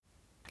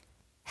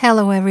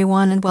Hello,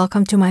 everyone, and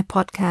welcome to my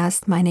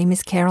podcast. My name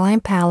is Caroline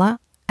Pala,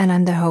 and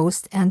I'm the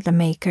host and the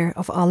maker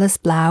of Alles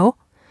Blau.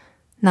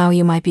 Now,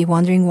 you might be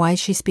wondering why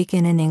she's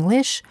speaking in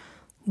English.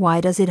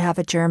 Why does it have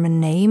a German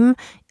name?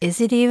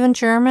 Is it even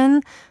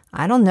German?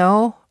 I don't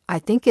know. I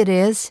think it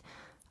is.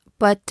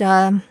 But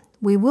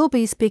we will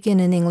be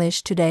speaking in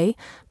English today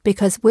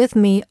because with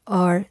me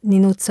are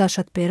Ninutsa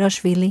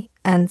Shatberashvili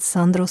and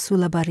Sandro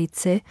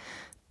Sulaberidze,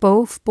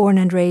 both born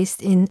and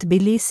raised in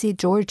Tbilisi,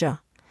 Georgia.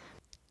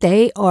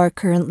 They are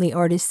currently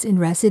artists in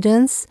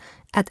residence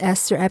at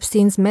Esther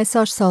Epstein's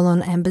Message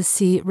Salon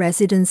Embassy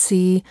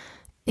residency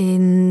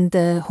in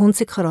the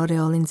Hunziker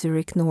Areal in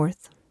Zurich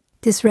North.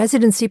 This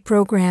residency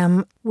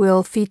program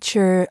will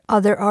feature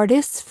other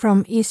artists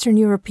from Eastern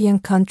European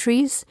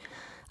countries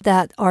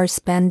that are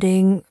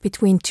spending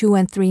between 2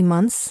 and 3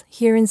 months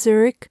here in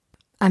Zurich.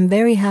 I'm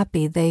very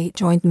happy they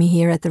joined me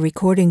here at the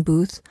recording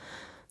booth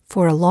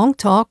for a long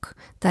talk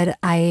that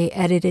I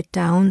edited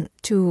down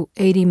to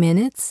 80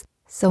 minutes.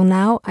 So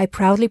now I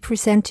proudly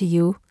present to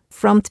you,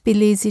 from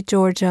Tbilisi,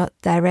 Georgia,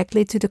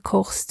 directly to the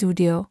Koch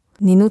studio,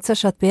 Ninutsa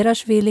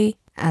Shatberashvili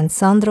and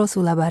Sandro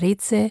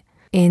Sulaberidze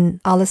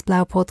in Alles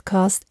Blau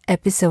podcast,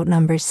 episode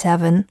number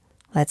 7.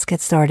 Let's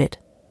get started.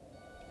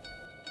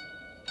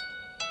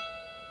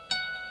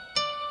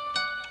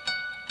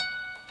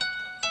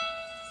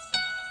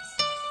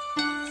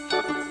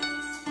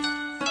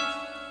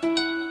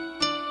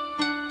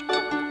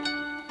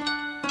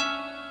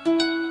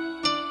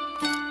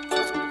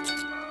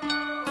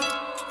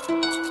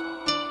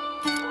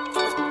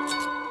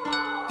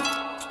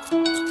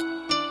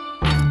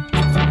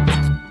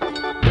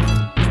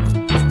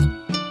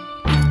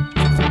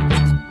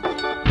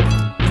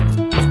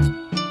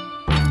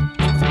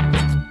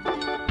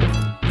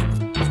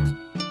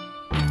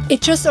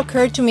 It just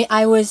occurred to me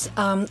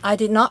I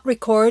did not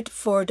record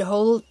for the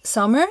whole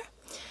summer,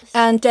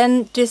 and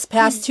then this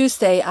past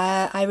Tuesday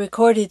I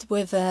recorded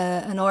with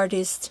an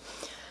artist,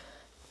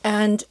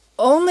 and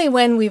only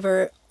when we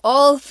were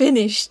all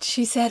finished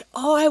she said,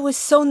 "Oh, I was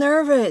so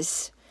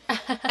nervous."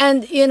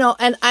 And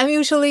and I'm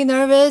usually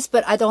nervous,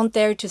 but I don't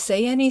dare to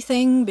say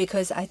anything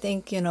because I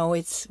think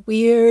it's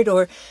weird,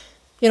 or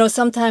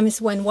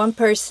sometimes when one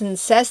person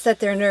says that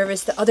they're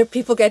nervous, the other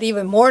people get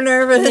even more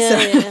nervous.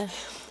 Yeah.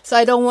 So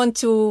I don't want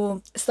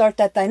to start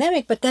that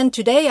dynamic. But then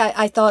today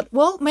I thought,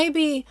 well,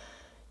 maybe,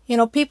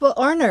 people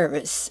are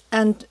nervous.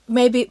 And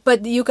maybe,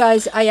 but you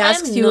guys, I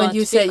asked you and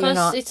you said you're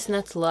not. Because it's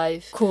not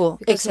live. Cool,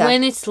 Because exactly.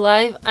 when it's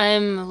live,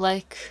 I'm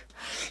like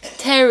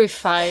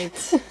terrified.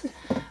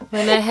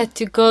 When I had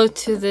to go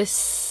to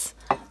this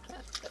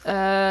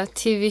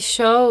TV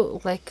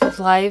show, like a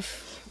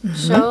live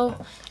show,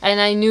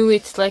 and I knew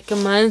it like a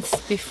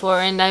month before,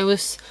 and I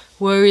was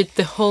worried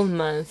the whole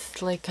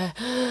month. Like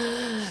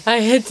I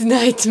had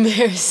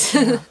nightmares.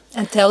 Yeah.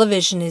 And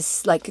television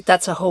is like,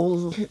 that's a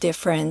whole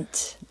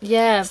different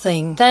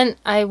thing. Then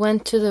I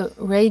went to the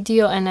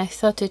radio and I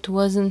thought it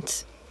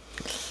wasn't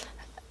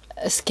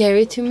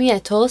scary to me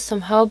at all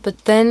somehow.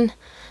 But then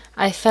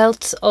I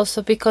felt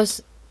also,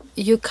 because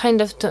you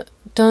kind of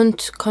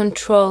don't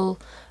control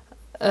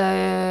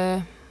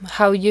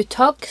how you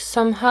talk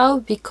somehow,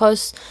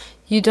 because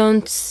you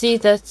don't see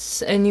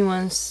that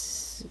anyone's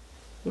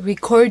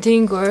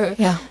recording or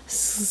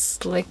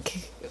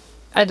like,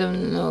 I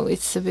don't know,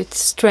 it's a bit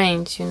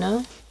strange,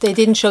 They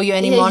didn't show you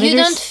any monitors? You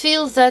don't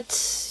feel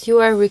that you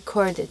are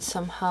recorded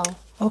somehow.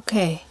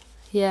 Okay.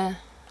 Yeah.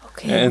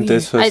 Okay. And weird.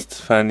 this was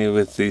funny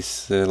with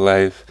this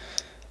live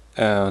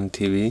on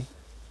TV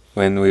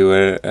when we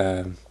were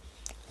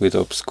with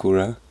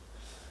Obscura.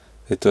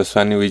 It was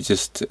funny, we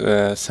just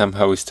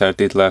somehow we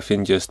started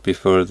laughing just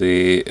before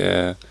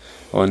the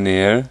on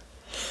air.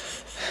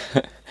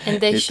 And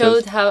they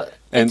showed how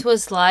it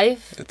was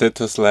live. That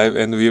was live,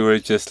 and we were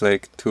just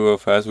like two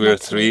of us. We were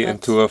three,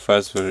 and two of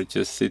us were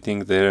just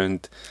sitting there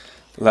and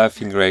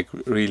laughing, like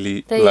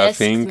really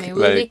laughing. They asked me,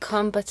 will you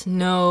come? But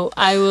no,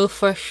 I will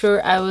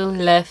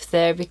laugh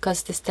there,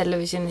 because this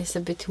television is a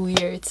bit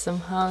weird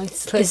somehow.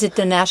 It's like, is it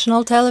the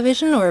national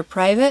television or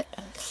private?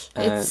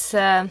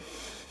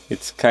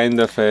 It's kind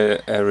of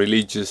a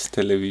religious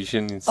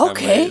television in some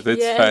way.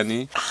 That's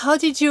funny. How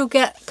did you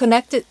get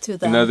connected to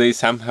them? They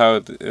somehow,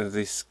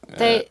 this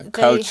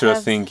cultural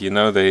thing,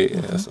 they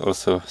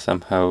also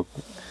somehow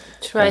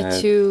try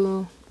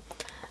to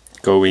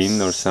go in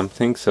or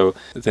something. So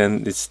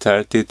then it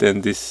started,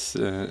 and this...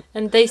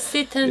 and they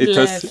sit and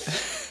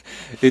laugh.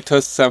 It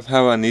was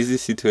somehow an easy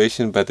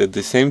situation, but at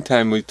the same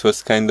time it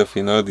was kind of,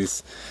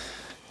 this...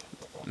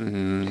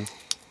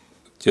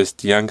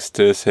 just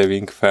youngsters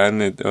having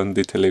fun on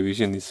the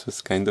television. It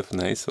was kind of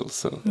nice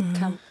also.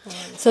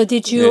 So do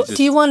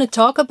you want to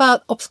talk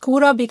about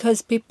Obscura,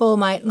 because people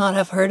might not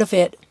have heard of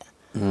it?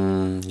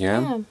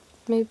 Yeah,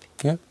 maybe.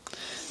 Yeah.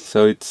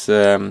 So it's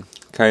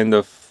kind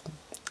of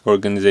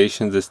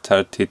organization that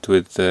started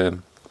with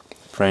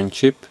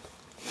friendship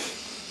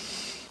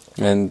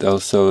and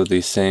also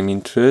the same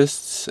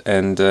interests,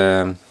 and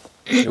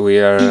we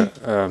are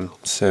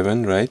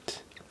 7,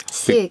 right?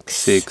 6.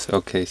 6,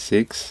 okay,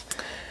 6.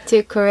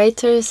 2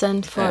 curators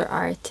and 4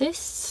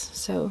 artists.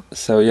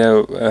 So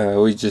yeah,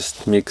 we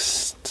just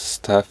mixed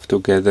stuff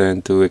together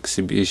and do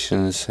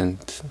exhibitions, and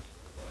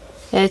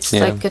it's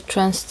like a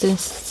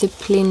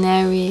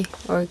transdisciplinary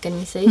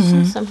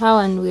organization somehow,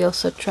 and we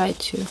also try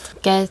to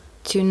get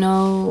to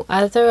know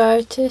other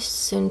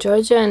artists in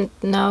Georgia, and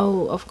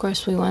now of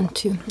course we want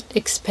to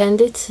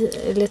expand it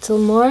a little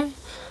more,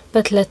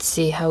 but let's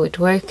see how it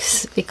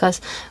works,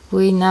 because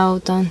we now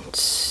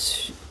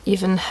don't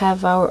even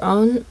have our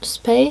own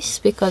space,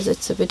 because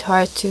it's a bit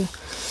hard to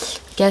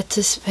get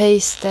a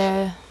space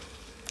there.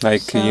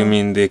 Like, you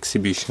mean the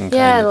exhibition kind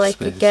yeah, of like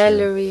space, a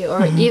gallery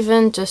or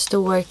even just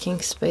a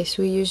working space.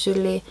 We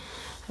usually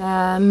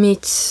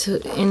meet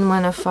in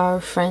one of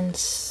our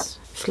friends'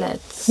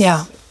 flats.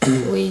 Yeah.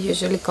 We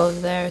usually go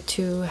there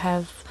to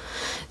have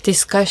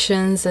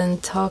discussions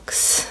and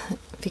talks,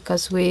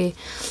 because we,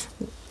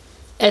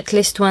 at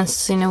least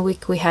once in a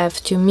week, we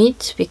have to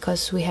meet,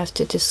 because we have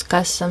to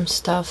discuss some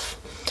stuff,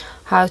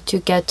 how to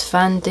get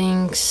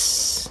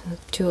fundings,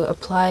 to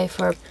apply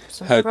for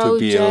some how projects. to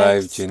be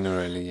alive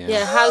generally.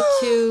 Yeah, how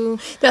to...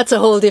 That's a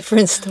whole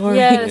different story.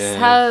 Yes,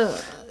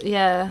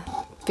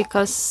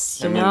 because,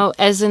 you know,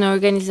 as an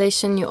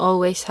organization, you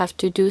always have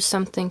to do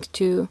something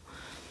to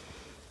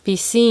be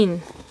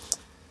seen.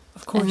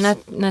 Of course. And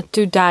not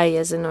to die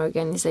as an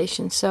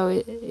organization.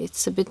 So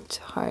it's a bit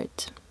hard.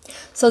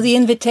 So the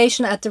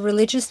invitation at the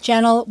religious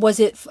channel, was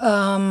it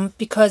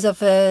because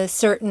of a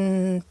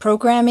certain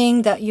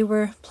programming that you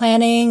were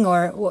planning,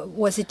 or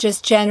was it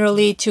just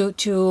generally to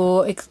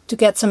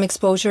get some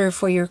exposure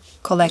for your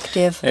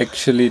collective?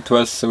 Actually, it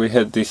was, we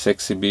had this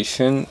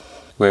exhibition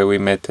where we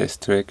met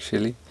Esther,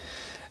 actually.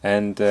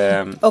 And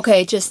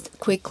okay, just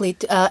quickly,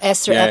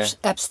 Esther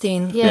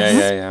Epstein.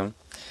 Yes. Yeah.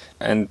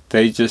 And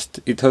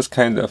it was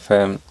kind of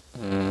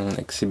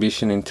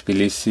exhibition in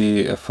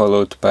Tbilisi,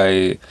 followed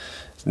by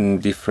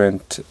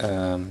different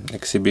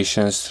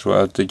exhibitions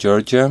throughout the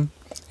Georgia.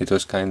 It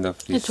was kind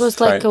of this. It was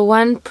like a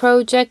one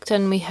project,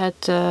 and we had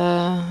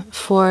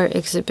 4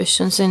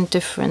 exhibitions in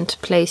different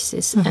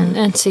places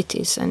and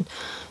cities, and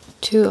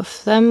 2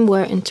 of them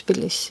were in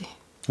Tbilisi.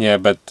 Yeah,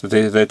 but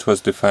that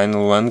was the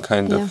final one,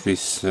 kind of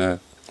this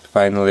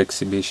final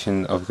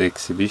exhibition of the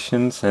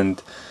exhibitions,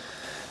 and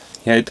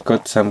yeah, it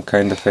got some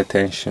kind of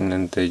attention,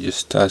 and they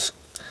just asked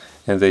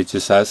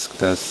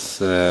us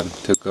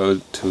to go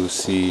to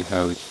see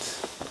how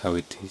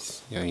it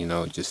is. You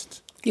know,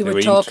 just you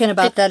were talking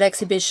about that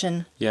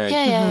exhibition.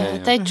 Yeah.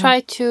 They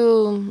try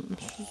to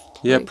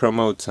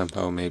promote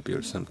somehow, maybe,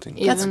 or something.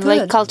 That's even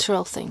good. like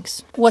cultural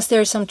things. Was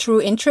there some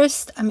true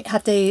interest? I mean,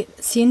 had they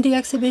seen the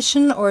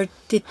exhibition, or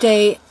did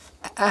they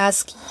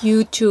ask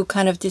you to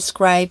kind of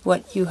describe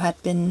what you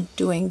had been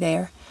doing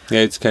there?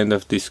 Yeah, it's kind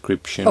of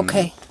description.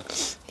 Okay.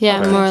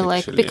 Yeah, Right, more like,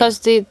 actually, because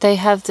they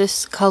have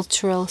this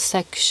cultural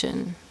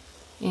section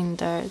in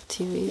their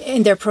TV.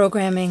 In their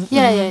programming.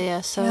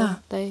 Yeah. So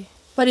they...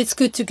 But it's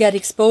good to get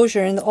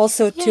exposure, and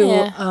also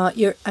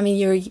you're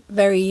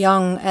very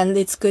young, and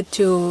it's good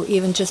to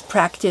even just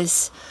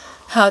practice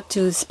how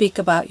to speak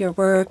about your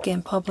work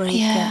in public.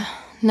 Yeah,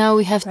 now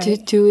we have to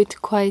do it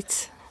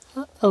quite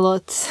a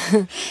lot.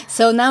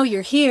 So now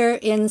you're here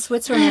in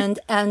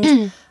Switzerland,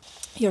 and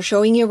you're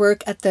showing your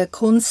work at the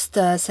Kunst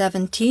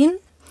 17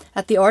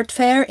 at the art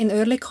fair in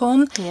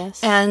Oerlikon.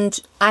 Yes. And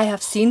I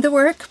have seen the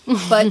work,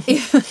 but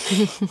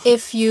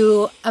if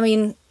you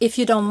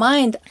don't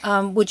mind,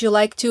 would you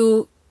like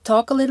to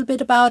talk a little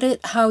bit about it?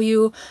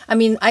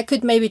 I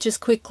could maybe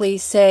just quickly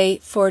say,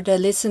 for the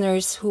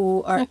listeners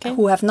who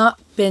have not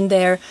been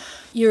there,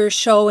 you're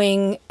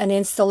showing an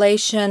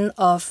installation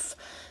of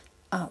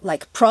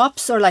like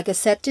props, or like a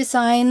set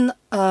design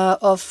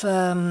of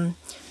a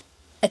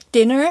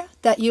dinner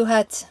that you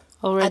had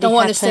already. I don't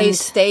want to say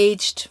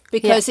staged,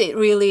 because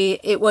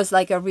it was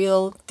like a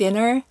real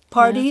dinner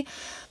party. Yeah.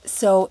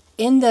 So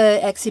in the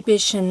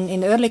exhibition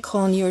in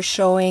Oerlikon, you're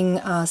showing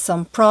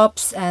some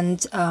props,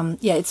 and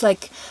it's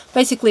like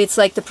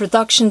the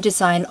production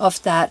design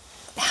of that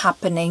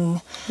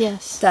happening.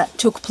 Yes. That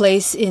took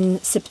place in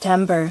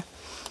September.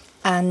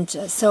 And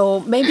so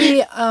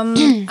maybe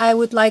I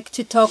would like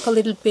to talk a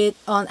little bit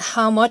on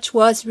how much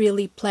was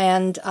really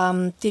planned.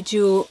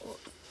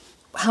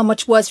 How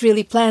much was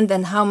really planned,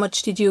 and how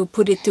much did you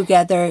put it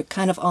together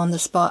kind of on the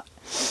spot?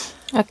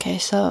 Okay,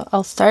 so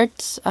I'll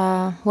start.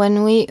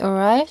 When we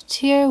arrived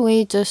here,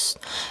 we just,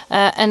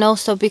 and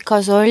also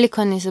because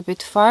Oerlikon is a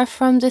bit far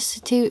from the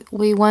city,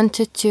 we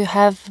wanted to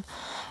have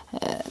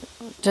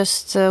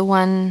just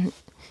one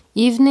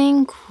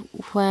evening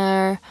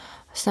where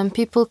some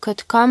people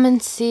could come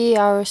and see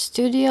our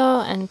studio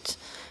and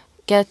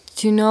get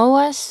to know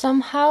us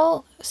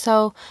somehow.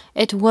 So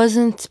it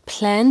wasn't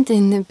planned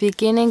in the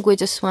beginning. We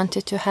just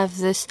wanted to have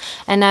this,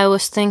 and I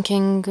was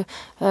thinking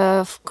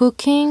of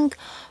cooking,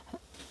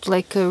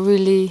 like a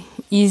really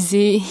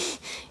easy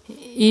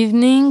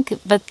evening.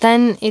 But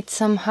then it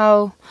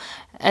somehow,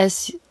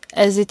 as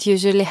it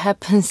usually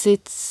happens,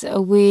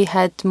 we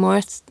had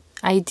more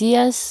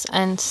ideas,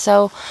 and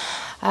so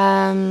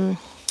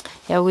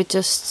we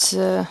just.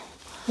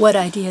 What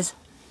ideas?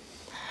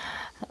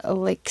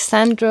 Like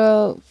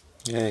Sandro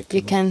Yeah, I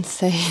You can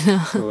say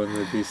no. go on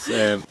with this.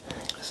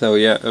 So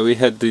yeah, we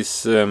had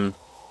this.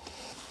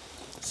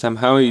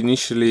 Somehow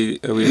initially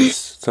we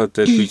thought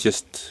that we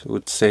just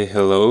would say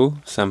hello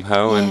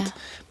somehow and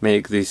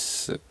make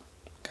this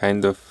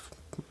kind of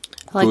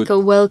like a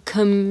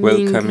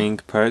welcoming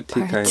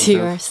party kind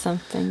of. or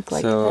something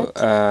like so,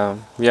 that.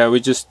 Yeah, we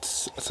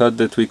just thought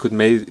that we could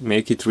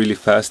make it really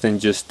fast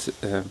and just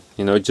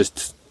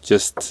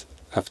just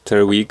after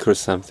a week or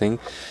something,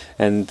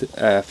 and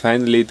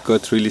finally it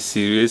got really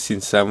serious in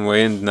some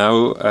way. And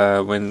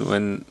now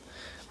when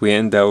we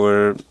end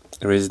our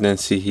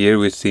residency here,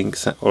 we think,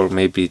 or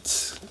maybe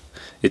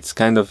it's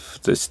kind of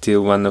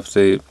still one of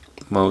the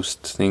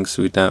most things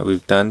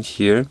we've done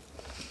here.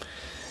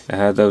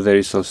 Though there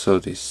is also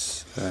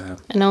this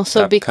and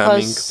also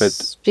upcoming,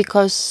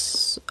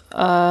 because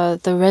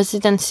the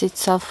residency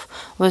itself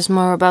was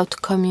more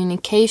about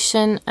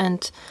communication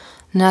and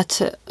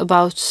not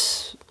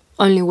about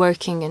only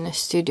working in a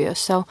studio.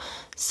 So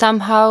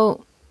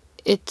somehow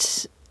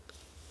it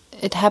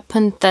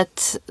happened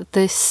that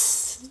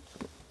this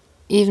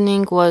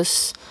evening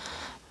was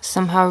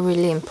somehow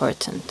really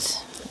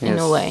important in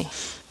a way.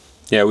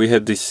 Yeah, we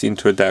had this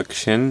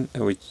introduction,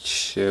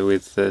 which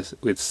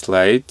with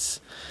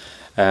slides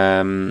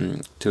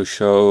to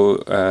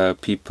show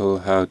people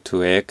how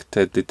to act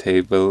at the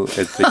table,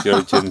 at the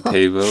Georgian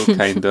table.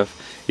 Kind of,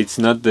 it's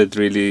not that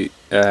really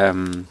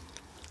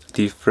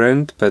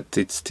different, but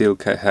it still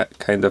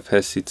kind of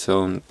has its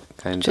own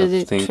kind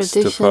of things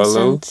to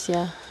follow.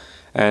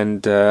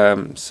 And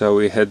so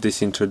we had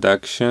this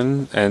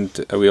introduction,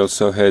 and we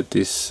also had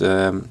this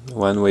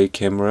one-way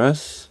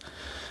cameras,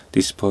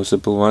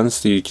 disposable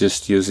ones. You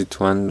just use it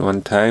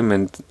one time,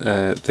 and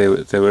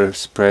they were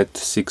spread.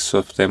 6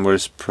 of them were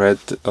spread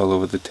all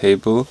over the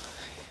table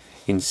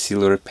in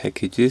silver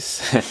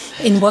packages.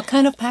 In what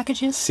kind of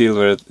packages?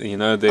 Silver, They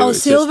were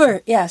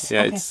silver. Yes.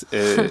 Yeah,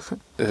 okay.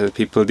 It's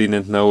people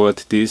didn't know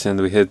what it is, and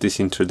we had this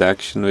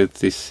introduction with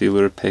this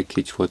silver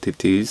package, what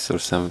it is or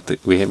something.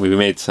 We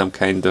made some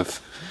kind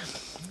of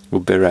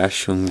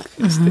Überraschung,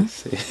 as they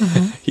say.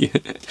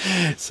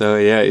 So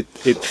yeah,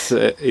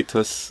 it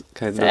was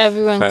kind of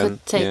everyone fun.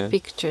 could take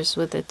pictures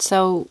with it.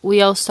 So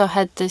we also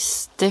had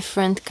this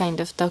different kind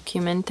of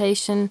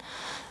documentation,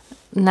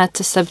 not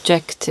a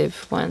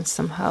subjective one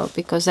somehow,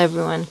 because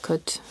everyone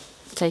could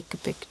take a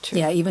picture.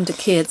 Yeah, even the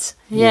kids.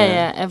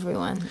 Yeah,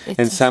 everyone.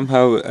 And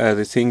somehow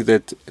the thing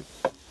that,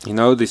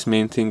 this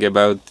main thing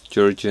about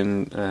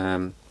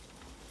Georgian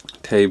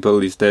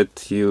table is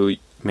that you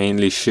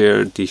mainly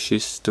share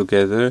dishes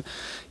together.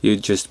 You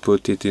just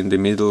put it in the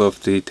middle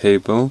of the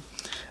table,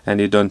 and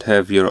you don't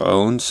have your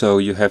own, so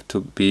you have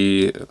to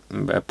be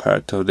a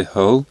part of the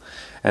whole.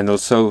 And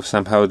also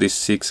somehow these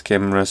 6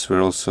 cameras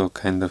were also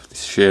kind of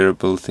this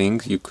shareable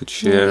thing. You could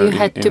share. You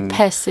had to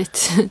pass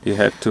it. You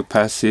had to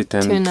pass it,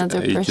 and to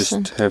another you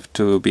person. just have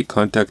to be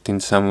contacting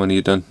someone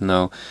you don't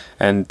know.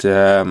 And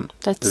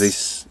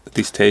this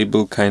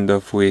table kind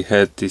of, we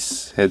had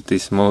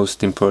this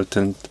most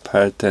important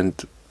part, and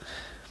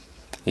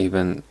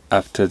even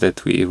after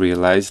that we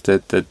realized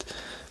that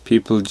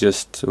people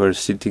just were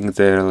sitting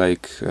there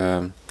like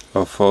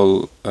of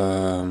all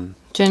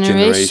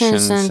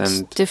generations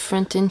and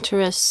different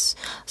interests.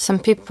 Some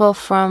people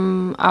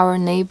from our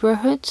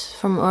neighborhood,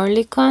 from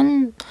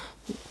Orlikon,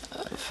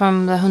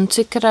 from the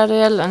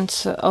Huntsikrarel,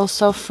 and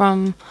also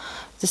from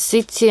the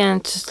city,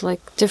 and just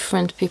like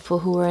different people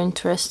who were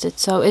interested.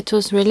 So it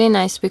was really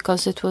nice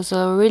because it was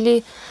a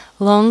really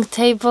long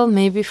table.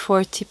 Maybe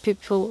 40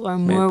 people or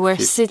more were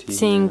 50,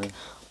 sitting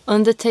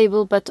on the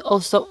table, but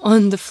also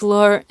on the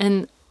floor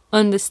and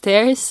on the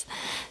stairs.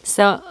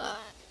 So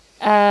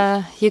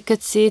you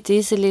could see it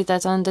easily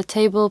that on the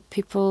table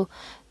people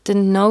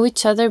didn't know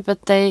each other,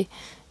 but they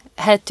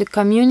had to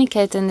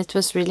communicate, and it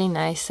was really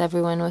nice.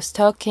 Everyone was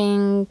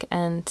talking,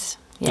 and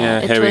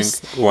having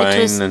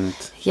wine and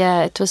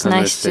it was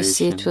nice to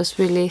see. It was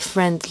really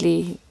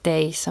friendly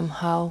day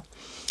somehow.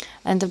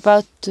 And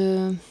about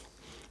the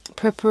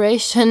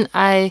preparation,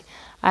 I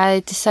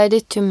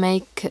decided to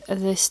make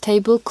this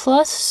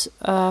tablecloths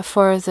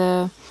for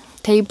the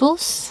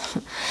tables,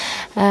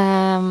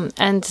 and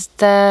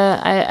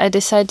I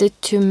decided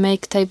to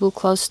make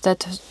tablecloths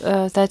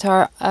that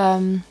are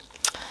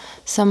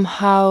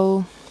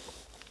somehow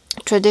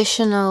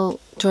traditional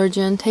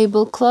Georgian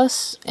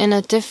tablecloths in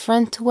a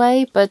different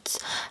way, but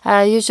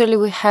usually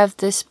we have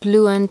this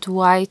blue and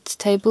white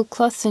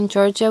tablecloths in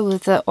Georgia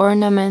with the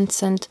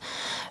ornaments and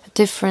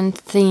different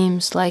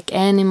themes like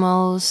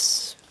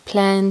animals,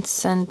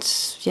 plants, and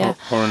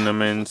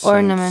ornaments.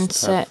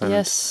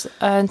 Yes,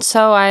 and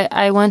so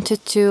I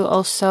wanted to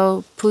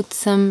also put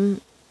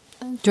some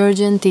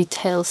Georgian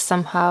details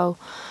somehow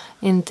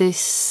in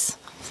this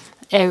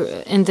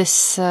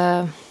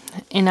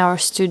in our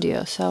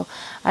studio. So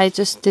I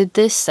just did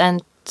this,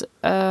 and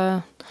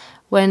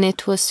when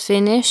it was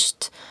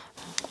finished,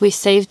 we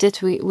saved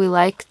it. We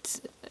liked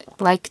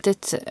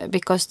it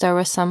because there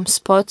were some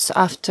spots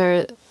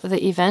after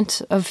the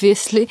event,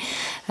 obviously,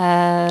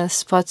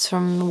 spots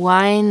from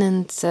wine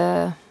and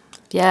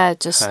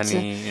just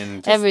honey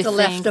and everything. the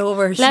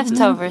leftovers.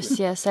 Leftovers,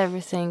 yes,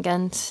 everything.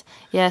 And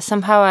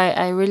somehow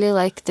I really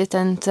liked it.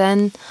 And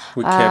then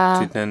we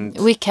kept it. And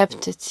we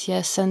kept it,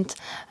 yes. And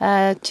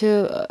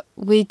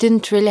we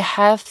didn't really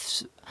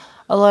have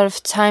a lot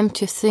of time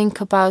to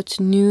think about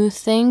new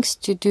things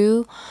to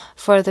do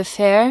for the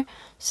fair.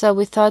 So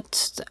we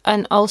thought,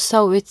 and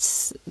also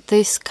it's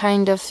this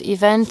kind of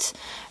event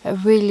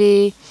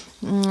really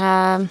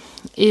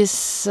is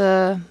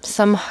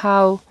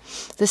somehow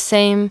the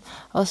same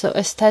also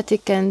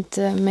aesthetic and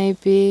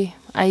maybe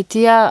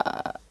idea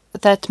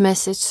that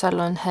Message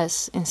Salon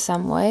has in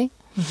some way.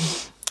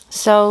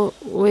 So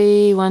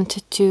we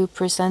wanted to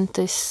present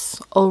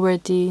this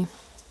already.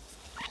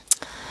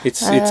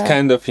 It's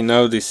kind of,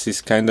 this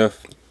is kind of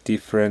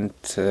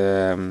different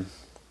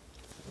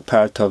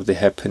part of the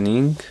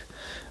happening,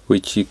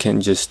 which you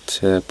can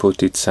just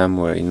put it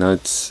somewhere.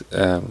 It's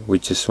we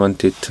just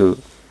wanted to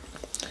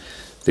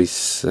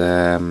this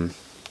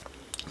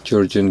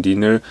Georgian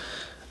dinner.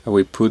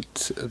 We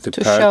put the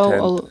to part show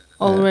and,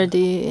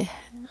 already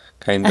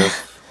kind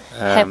of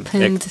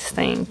happened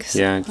things.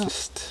 Yeah,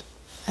 just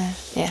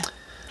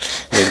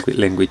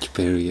language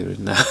barrier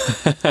now.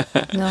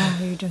 No,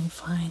 you're doing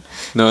fine.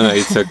 No,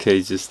 it's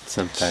okay. Just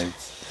sometimes.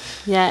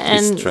 Yeah,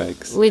 and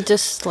strikes. we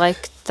just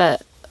liked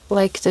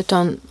it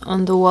on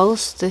the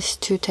walls. These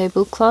 2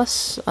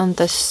 tablecloths on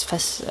this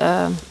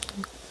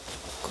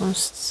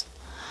Kunst.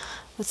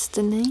 What's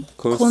the name?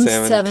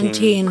 Kunst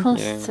 17.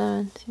 Kunst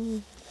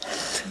 17.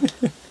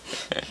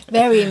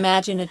 Very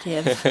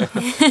imaginative.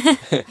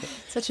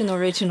 Such an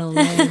original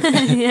name.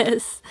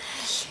 Yes.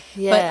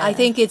 Yeah. But I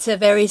think it's a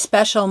very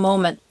special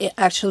moment,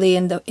 actually,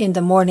 in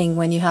the morning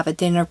when you have a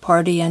dinner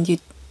party and you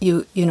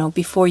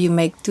before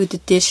you do the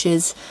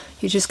dishes,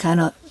 you just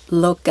kind of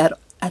look at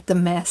the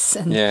mess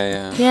and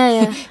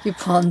you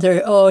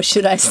ponder,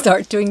 should I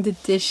start doing the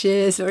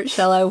dishes or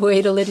shall I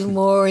wait a little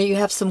more? You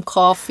have some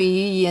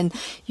coffee and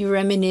you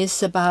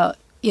reminisce about,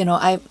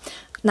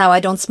 now I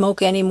don't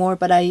smoke anymore,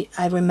 but I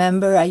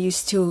remember I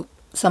used to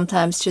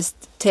sometimes just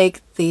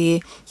take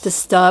the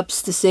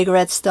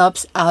cigarette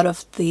stubs out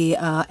of the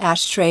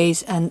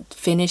ashtrays and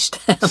finish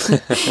them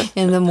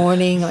in the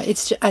morning.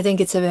 I think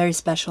it's a very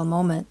special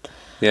moment.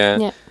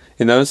 Yeah.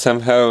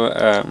 Somehow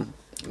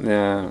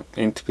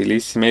in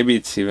Tbilisi, maybe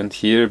it's even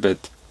here,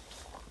 but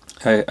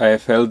I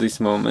felt this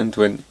moment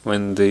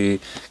when the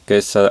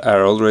guests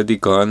are already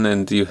gone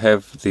and you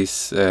have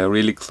these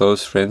really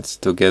close friends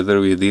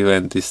together with you,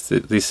 and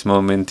this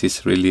moment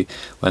is really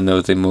one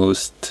of the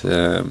most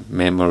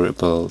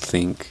memorable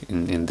thing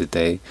in the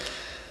day.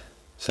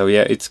 So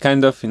it's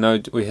kind of,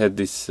 we had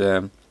this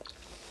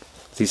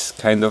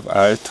kind of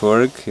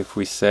artwork, if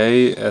we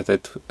say,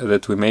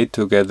 that we made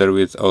together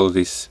with all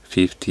these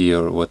 50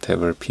 or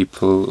whatever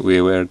people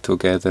we were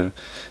together.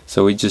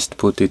 So we just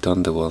put it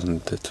on the wall,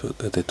 and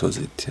that was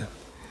it.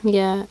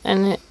 Yeah,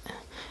 and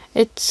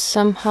it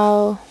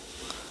somehow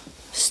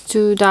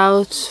stood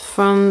out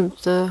from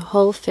the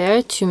whole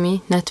fair to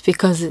me, not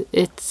because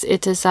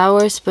it is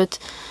ours, but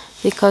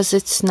because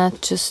it's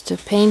not just a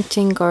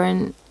painting or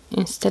an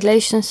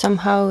installation.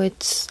 Somehow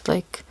it's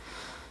like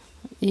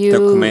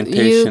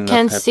you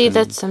can see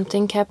that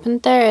something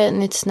happened there,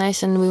 and it's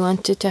nice. And we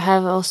wanted to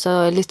have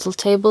also a little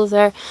table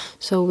there,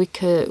 so we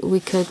could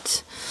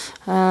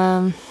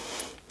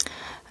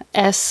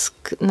invite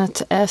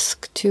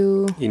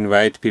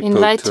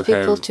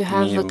people to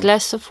have a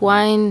glass of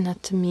wine,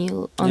 not a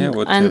meal, on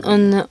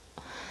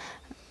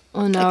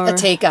our a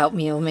takeout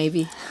meal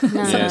maybe.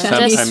 No,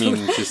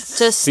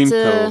 just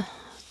simple,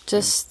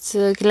 just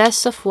a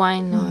glass of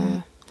wine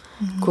or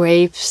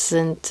grapes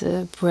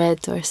and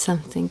bread or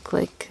something,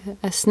 like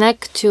a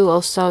snack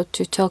to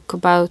talk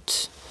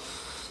about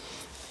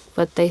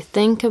what they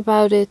think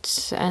about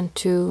it, and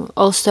to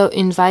also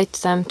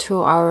invite them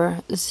to our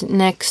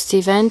next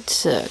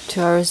event,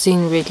 to our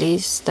zine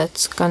release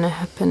that's gonna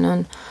happen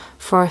on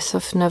 4th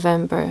of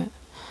November.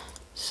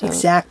 So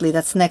exactly,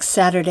 that's next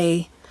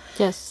Saturday.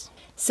 Yes.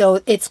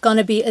 So it's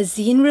gonna be a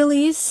zine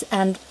release,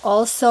 and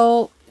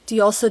also, do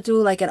you also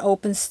do like an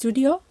open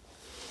studio?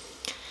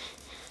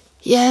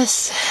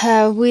 Yes,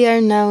 we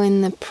are now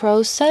in the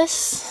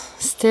process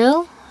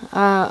still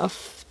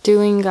of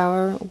doing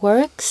our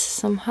works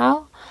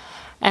somehow.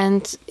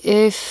 And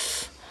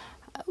if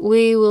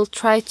we will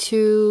try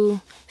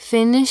to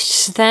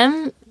finish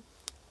them,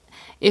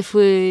 if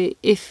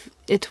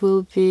it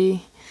will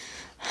be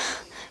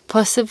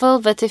possible,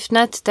 but if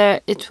not,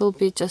 it will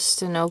be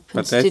just an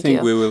open studio. I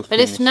think we will. But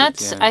if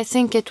not, I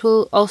think it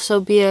will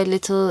also be a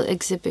little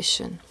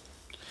exhibition.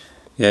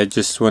 Yeah, I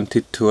just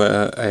wanted to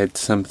add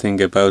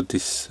something about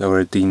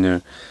our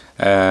dinner.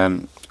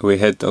 We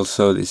had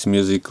also this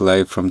music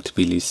live from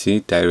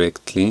Tbilisi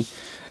directly,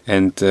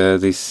 and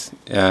this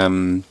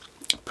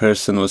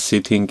person was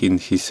sitting in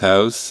his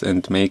house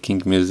and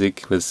making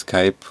music with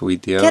Skype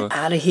video. Get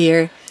out of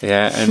here!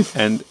 Yeah,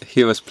 and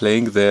he was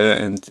playing there,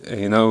 and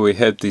we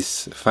had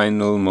this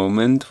final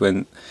moment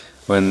when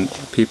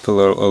people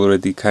are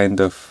already kind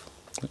of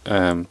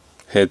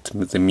had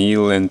the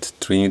meal and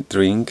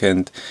drink,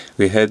 and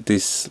we had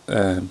this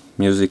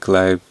music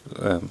live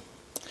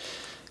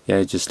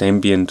just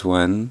ambient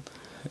one.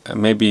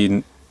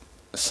 Maybe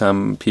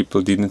some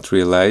people didn't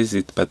realize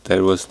it, but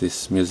there was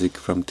this music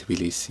from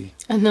Tbilisi.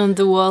 And on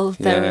the wall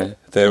there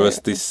was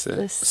this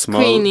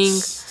small screening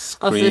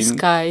screen of the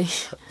sky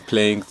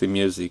playing the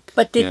music.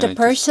 But did the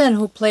person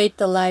who played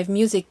the live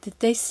music, did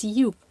they see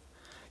you?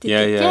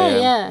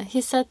 Yeah.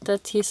 He said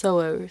that he saw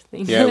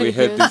everything. Yeah, we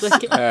had this.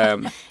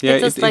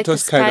 It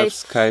was kind of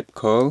Skype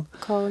call.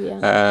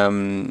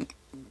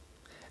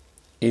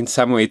 In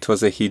some way, it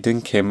was a hidden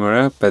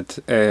camera, but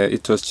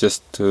it was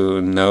just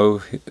to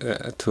know,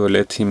 to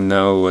let him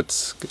know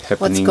what's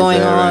happening, what's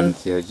going on,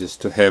 and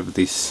just to have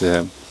this,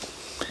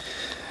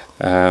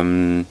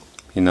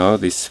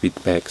 this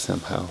feedback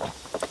somehow.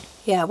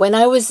 Yeah, when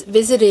I was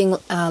visiting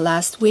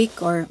last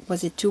week, or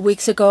was it 2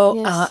 weeks ago,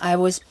 yes. I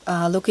was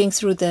looking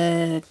through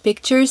the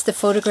pictures, the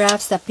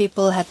photographs that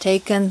people had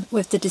taken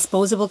with the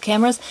disposable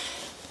cameras,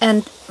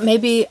 and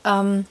maybe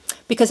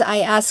because I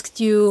asked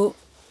you,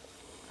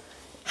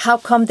 how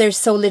come there's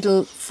so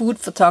little food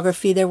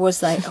photography? There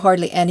was like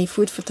hardly any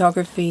food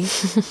photography.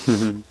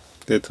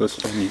 That was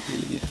funny,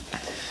 really.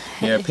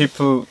 Yeah,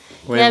 people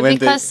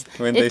because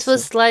it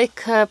was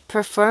like a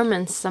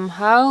performance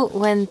somehow.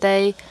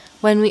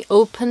 When we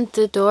opened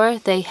the door,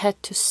 they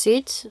had to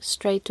sit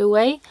straight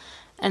away,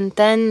 and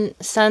then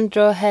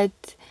Sandro had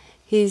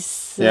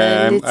his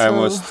I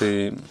was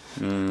the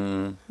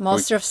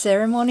master of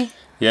ceremony.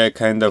 Yeah,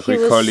 kind of. We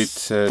call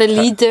it the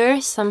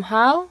leader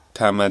somehow.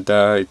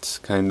 Tamada. It's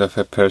kind of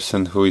a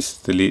person who is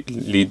the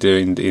leader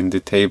in the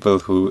table,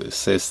 who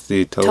says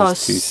the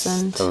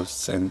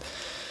toasts and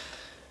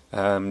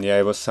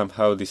I was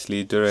somehow this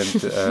leader,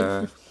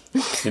 and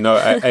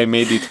I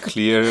made it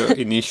clear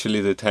initially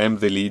that I'm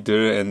the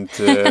leader, and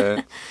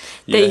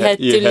they had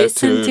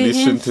to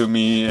listen to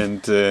me,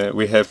 and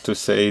we have to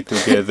say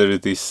together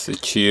this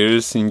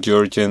cheers in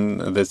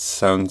Georgian that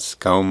sounds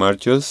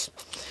kaumarjos.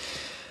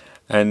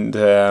 And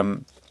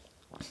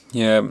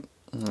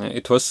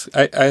it was.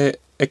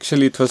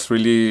 It was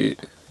really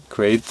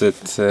great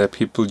that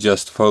people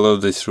just follow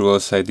these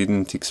rules. I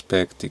didn't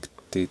expect it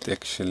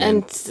actually.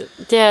 And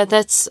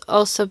that's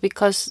also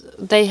because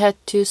they had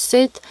to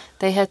sit.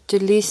 They had to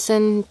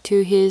listen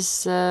to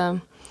his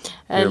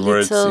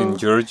words in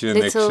Georgian.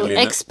 Little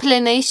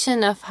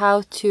explanation of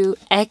how to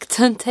act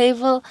on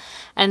table,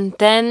 and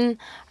then.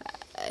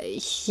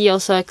 He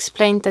also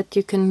explained that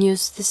you can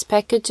use these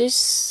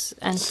packages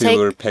and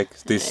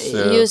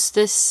use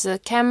these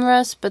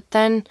cameras, but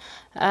then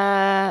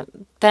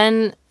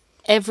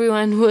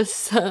everyone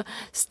was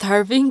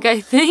starving,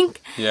 I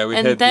think. Yeah, we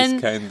had this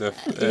kind of...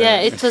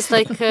 it was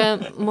like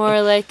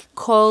more like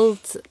cold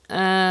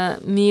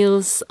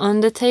meals on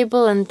the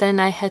table, and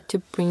then I had to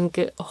bring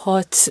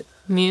hot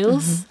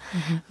meals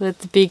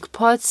with big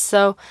pots,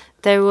 so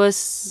there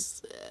was...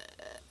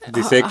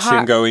 this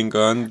action going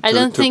on. I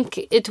don't think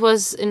it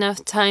was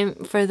enough time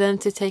for them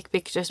to take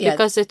pictures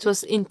because it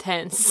was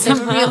intense. They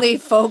were really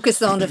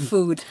focused on the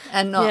food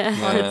and not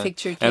on the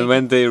picture taking. And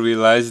when they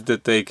realized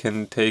that they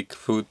can take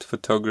food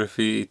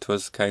photography, it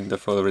was kind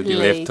of already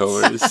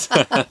leftovers.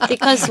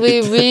 Because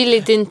we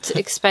really didn't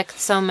expect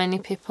so many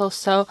people.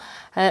 So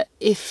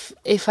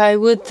if I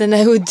would, then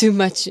I would do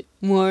much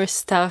more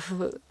stuff.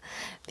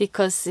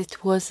 Because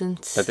it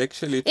wasn't... But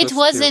actually it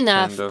was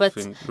enough, but...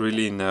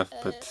 really enough,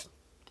 but...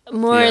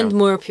 More and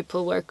more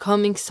people were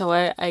coming, so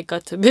I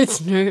got a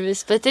bit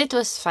nervous, but it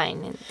was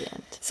fine in the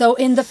end. So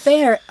in the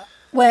fair,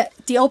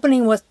 the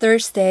opening was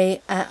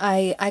Thursday.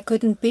 I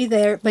couldn't be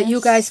there, but you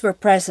guys were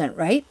present,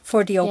 right,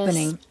 for the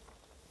opening. Yes.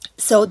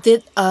 So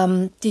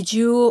did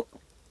you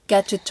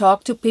get to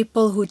talk to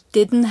people who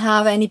didn't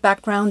have any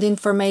background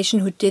information,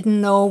 who didn't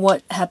know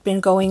what had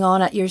been going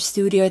on at your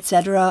studio,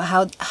 etc.?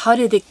 How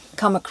did it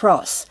come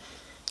across?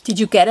 Did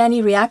you get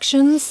any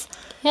reactions?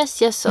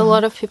 Yes. A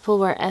lot of people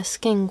were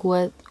asking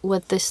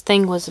what this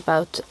thing was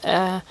about.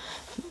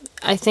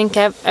 I think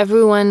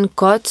everyone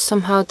got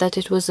somehow that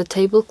it was a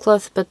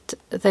tablecloth, but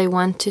they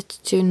wanted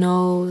to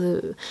know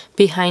the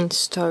behind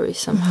story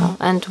somehow,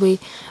 and we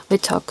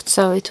talked.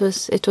 So it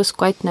was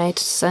quite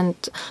nice, and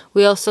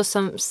we also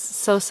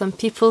saw some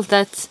people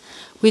that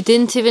we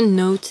didn't even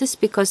notice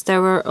because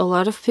there were a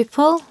lot of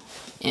people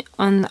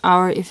on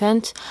our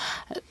event.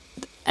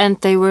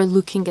 And they were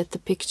looking at the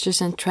pictures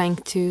and trying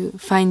to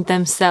find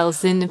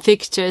themselves in the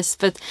pictures,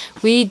 but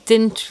we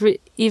didn't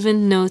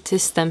even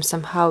notice them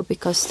somehow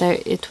because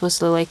it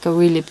was like a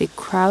really big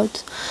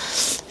crowd.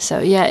 So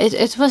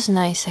it was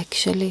nice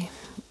actually.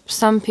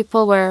 Some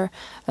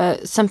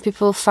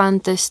people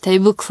found this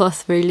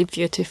tablecloth really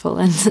beautiful,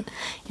 and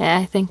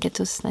I think it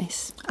was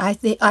nice.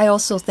 I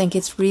also think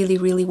it's really,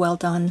 really well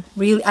done.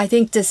 Really, I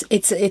think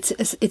it's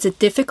a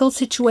difficult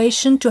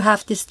situation to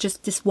have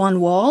just this one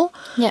wall,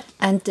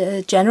 and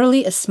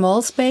generally a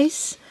small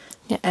space.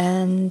 Yeah.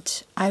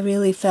 And I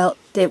really felt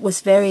it was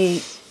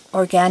very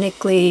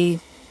organically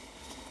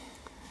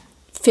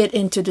fit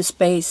into the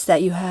space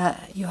that you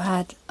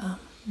had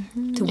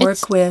to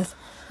work with.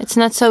 It's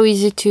not so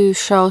easy to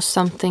show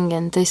something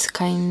in this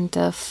kind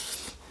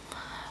of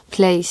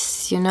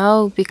place,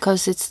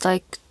 because it's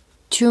like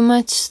too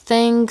much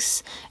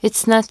things,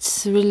 it's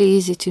not really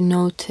easy to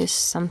notice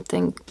some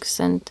things.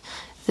 And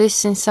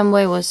this in some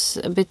way was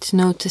a bit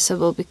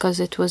noticeable because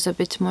it was a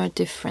bit more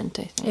different,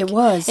 I think. It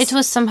was. It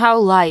was somehow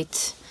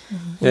light.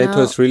 Yeah, it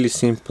was really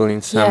simple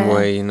in some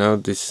way, you know,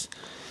 this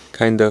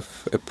kind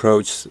of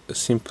approach, a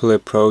simple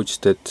approach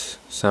that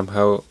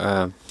somehow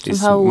is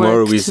Somehow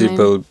more worked,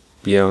 visible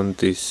beyond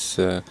this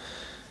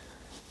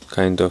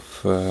kind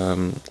of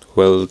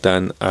well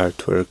done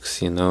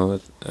artworks, you know.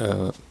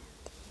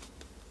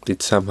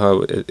 It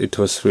somehow, it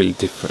was really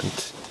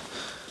different.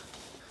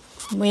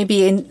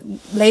 Maybe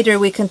later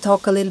we can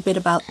talk a little bit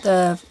about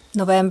the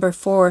November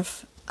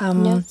 4th,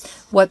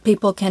 what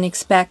people can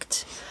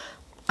expect,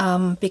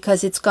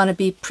 because it's going to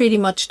be pretty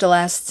much the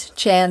last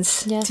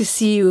chance to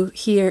see you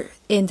here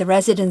in the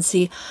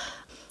residency.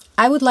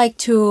 I would like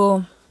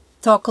to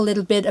talk a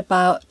little bit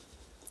about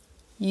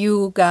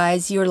you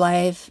guys, your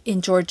life in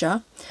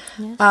Georgia.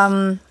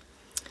 Yes.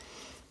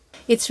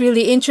 It's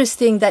really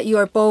interesting that you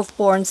are both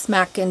born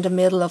smack in the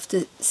middle of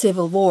the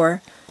Civil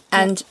War.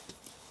 And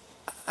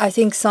I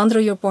think, Sandro,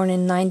 you're born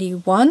in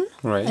 91.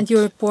 Right. And you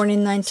were born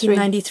in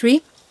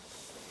 1993.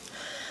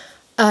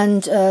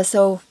 And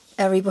so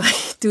everybody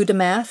do the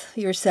math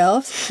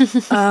yourselves.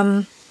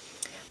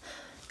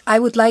 I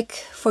would like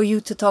for you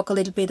to talk a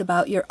little bit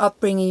about your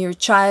upbringing, your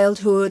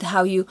childhood,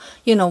 how you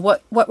know,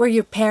 what were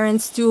your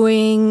parents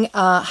doing?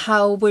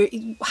 How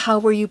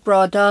were you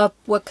brought up?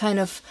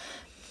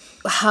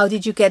 How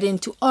did you get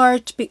into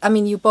art? I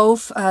mean, you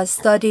both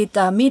studied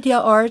media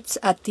arts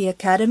at the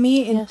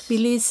academy in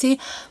Tbilisi,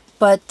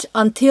 but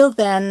until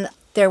then,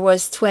 there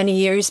was 20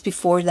 years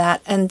before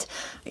that. And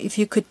if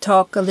you could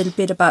talk a little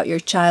bit about your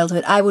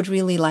childhood, I would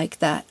really like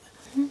that.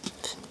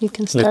 You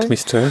can start. Let me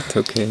start,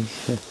 okay.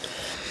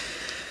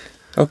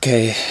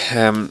 Okay,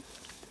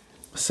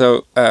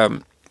 so, I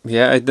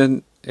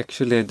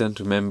don't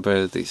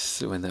remember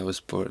this when I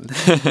was born.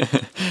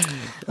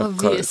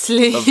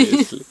 Obviously.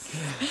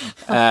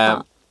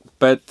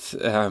 But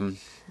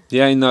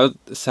I know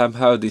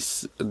somehow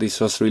this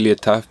was really a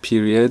tough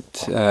period,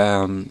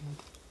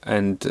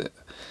 and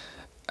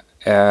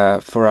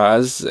for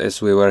us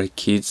as we were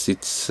kids,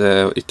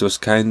 it was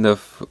kind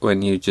of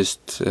when you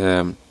just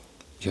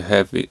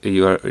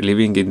you are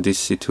living in this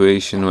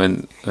situation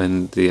when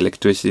the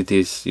electricity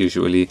is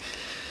usually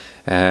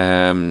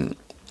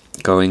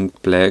going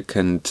black,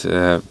 and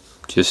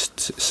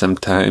just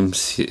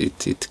sometimes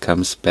it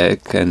comes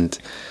back, and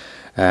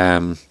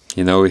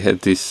we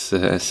had these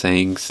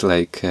sayings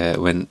like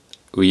when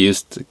we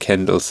used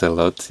candles a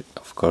lot,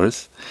 of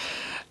course,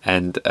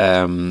 and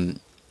when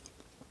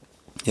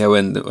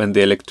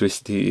the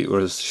electricity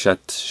was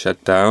shut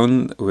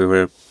down, we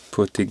were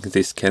putting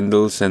these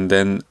candles, and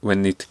then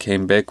when it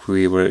came back,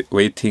 we were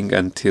waiting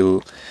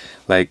until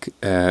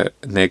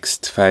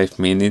next 5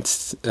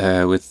 minutes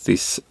with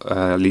these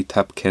lit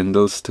up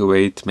candles to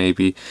wait.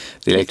 Maybe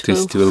the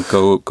electricity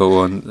will go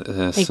on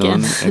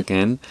soon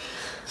again.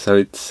 So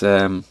it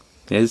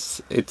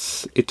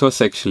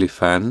was actually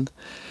fun,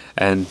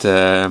 and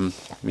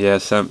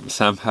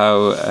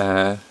somehow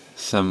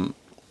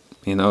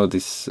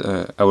this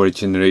our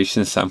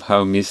generation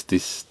somehow missed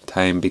this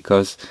time,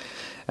 because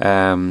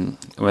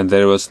when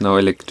there was no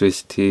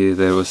electricity,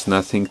 there was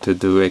nothing to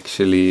do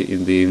actually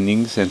in the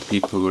evenings, and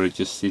people were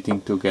just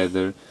sitting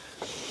together,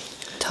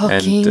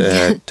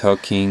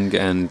 talking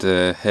and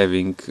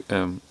having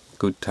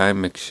good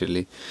time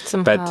actually.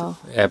 Somehow,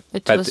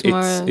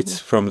 it's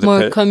from the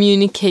more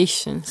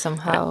communication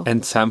somehow,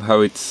 and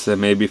somehow it's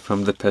maybe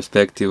from the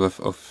perspective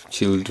of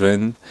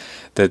children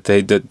that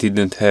they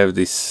didn't have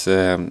this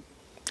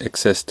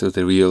access to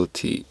the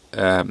reality.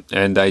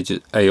 And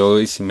I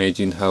always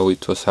imagine how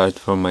it was hard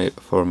for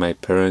my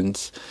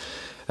parents,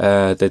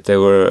 that they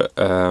were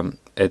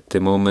at the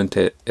moment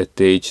at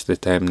the age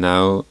that I'm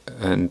now,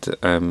 and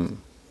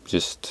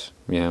just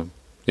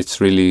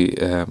it's really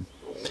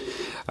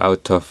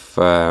out of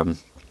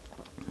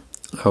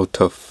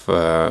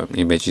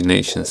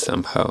imagination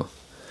somehow.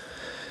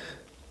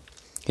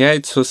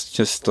 It was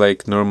just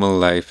like normal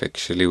life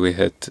actually. We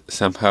had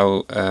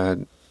somehow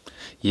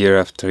year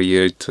after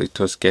year it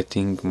was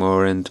getting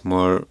more and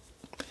more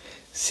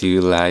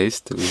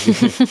civilized.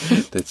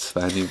 That's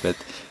funny, but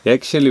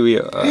actually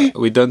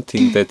we don't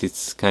think that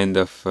it's kind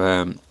of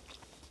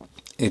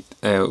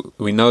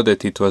we know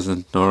that it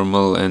wasn't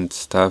normal and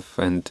stuff,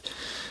 and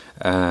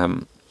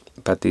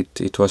but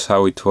it was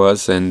how it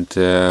was, and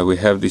we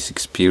have this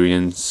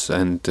experience,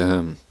 and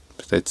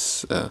that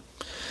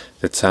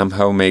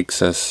somehow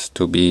makes us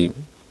to be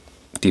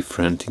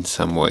different in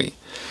some way.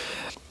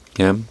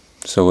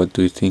 So what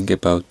do you think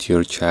about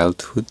your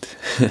childhood?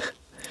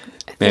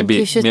 Maybe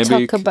you should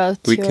talk about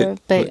your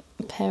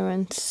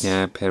parents.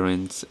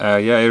 Parents.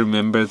 I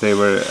remember they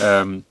were,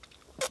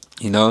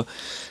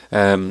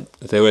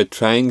 they were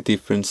trying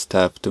different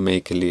stuff to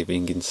make a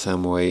living in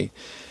some way.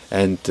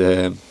 And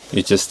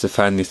it's just a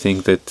funny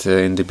thing that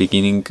in the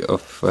beginning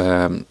of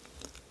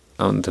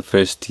on the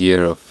first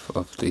year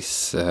of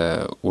this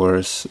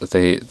wars,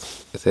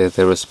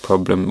 there was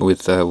problem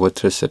with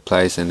water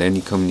supplies and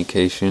any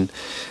communication,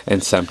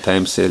 and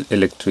sometimes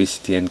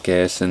electricity and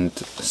gas, and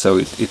so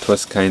it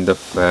was kind of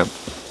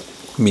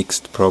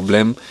mixed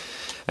problem.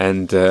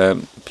 And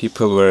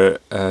people were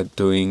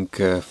doing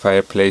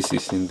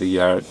fireplaces in the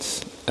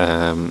yards,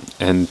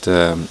 and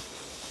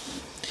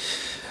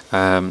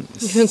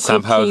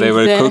somehow they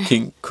were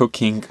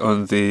cooking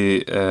on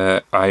the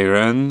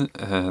iron.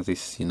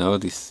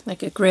 This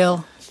like a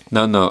grill.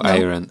 No,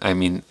 iron. I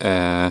mean,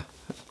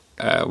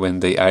 when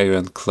they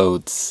iron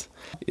clothes.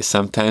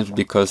 Sometimes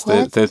because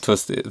that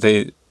was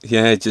they.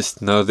 Yeah, I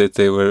just know that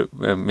they were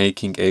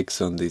making eggs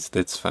on this.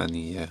 That's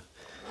funny. Yeah.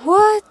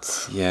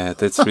 What? Yeah,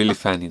 that's really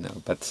funny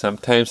now. But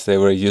sometimes they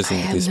were using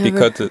this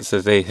because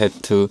so they had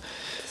to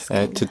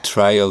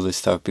try all this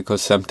stuff,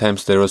 because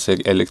sometimes there was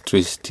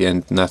electricity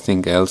and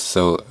nothing else.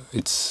 So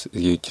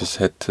you just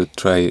had to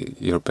try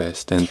your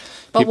best. And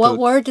but what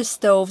were the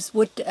stoves?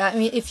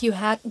 If you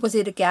had, was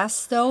it a gas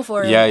stove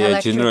or yeah,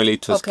 electric? generally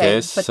it was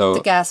gas. But so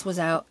the gas was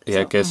out.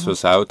 Yeah, gas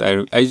was out.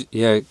 I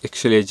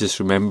actually just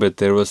remembered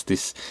there was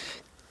this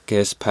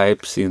gas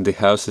pipes in the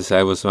houses.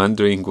 I was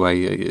wondering why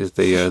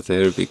they are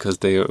there, because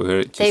they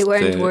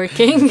weren't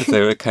working.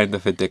 They were kind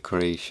of a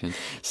decoration.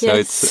 So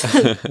yes.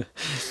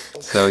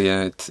 so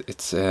yeah,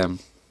 it's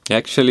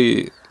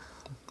actually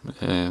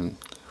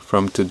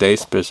from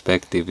today's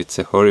perspective, it's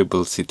a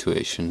horrible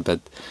situation.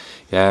 But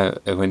yeah,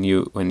 when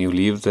you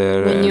live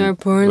there, when you're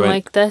born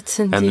like that,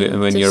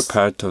 and when you're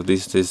part of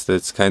this,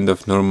 that's kind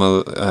of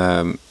normal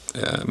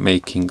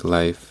making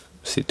life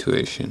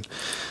situation.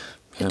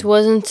 It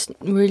wasn't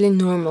really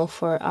normal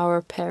for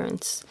our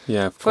parents.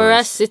 Yeah, for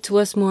us it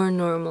was more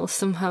normal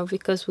somehow,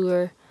 because we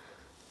were.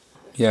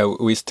 Yeah,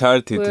 we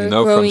started,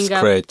 from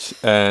scratch,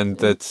 and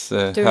that's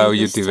how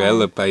you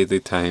develop by the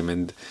time,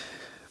 and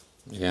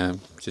yeah,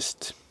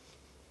 just.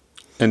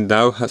 And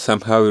now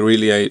somehow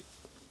really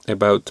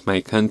about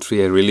my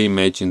country, I really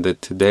imagine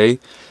that today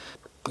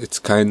it's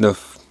kind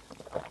of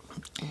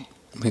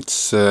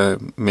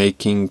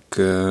making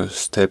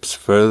steps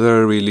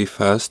further really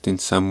fast in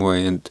some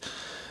way,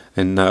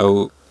 and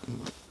now,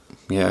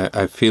 yeah,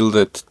 I feel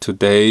that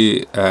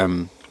today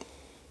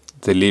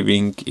the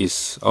living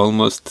is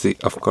almost,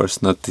 of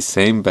course, not the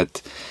same,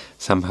 but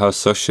somehow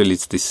socially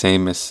it's the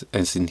same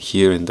as in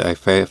here, and I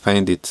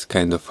find it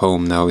kind of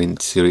home now in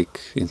Zurich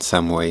in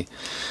some way.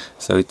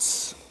 So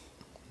it's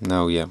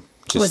now, yeah.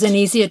 It was an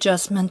easy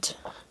adjustment.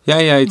 Yeah,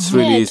 it's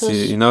really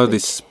easy.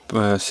 This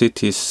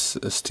city is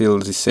still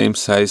the same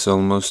size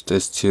almost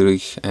as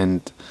Zurich,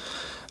 and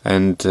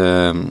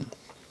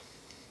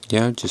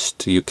yeah,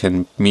 just you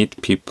can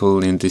meet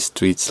people in the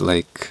streets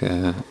like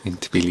in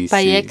Tbilisi.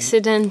 By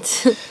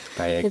accident.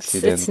 By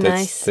accident. It's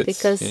nice,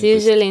 because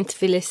usually in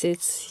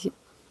Tbilisi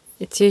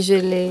it's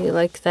usually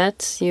like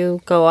that. You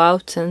go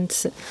out and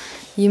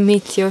you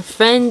meet your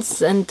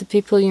friends and the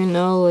people you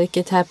know. Like,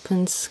 it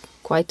happens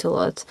quite a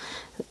lot.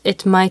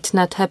 It might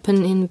not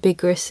happen in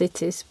bigger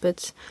cities,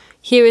 but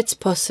here it's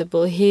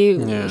possible.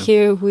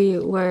 Here we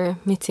were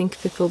meeting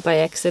people by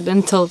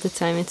accident all the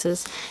time. It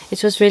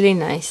was really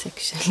nice,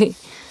 actually.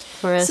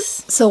 For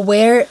us. So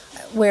where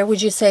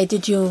would you say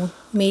did you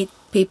meet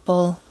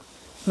people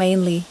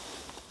mainly?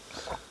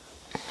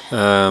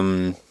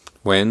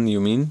 When, you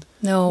mean?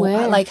 No,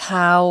 where? Like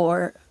how,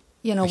 or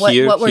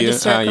what were the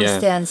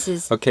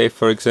circumstances? Yeah. Okay,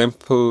 for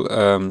example,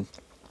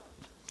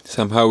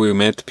 somehow we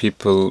met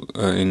people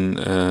in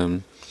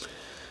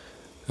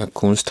a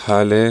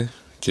Kunsthalle,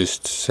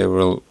 just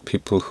several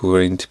people who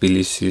were in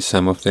Tbilisi.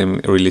 Some of them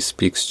really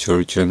speaks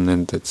Georgian,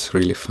 and that's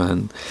really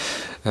fun.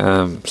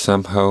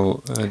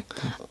 Somehow.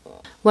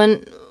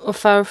 One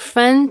of our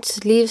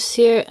friends lives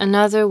here.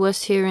 Another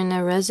was here in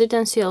a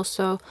residency,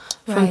 also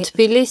from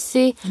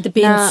Tbilisi.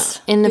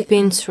 In the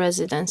Beans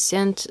residency,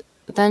 and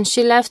then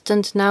she left,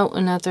 and now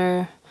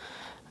another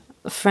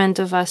friend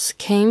of us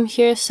came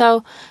here.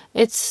 So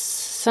it's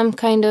some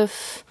kind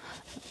of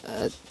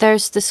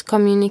there's this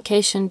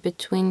communication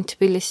between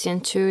Tbilisi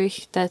and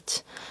Zurich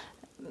that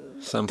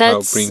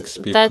somehow brings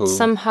people. That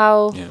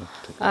somehow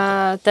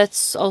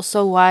that's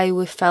also why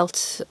we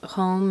felt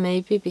home,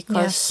 maybe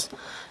because. Yes.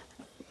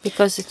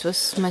 Because it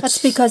was much.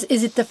 That's because,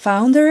 is it the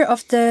founder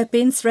of the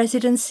Binz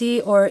residency,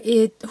 or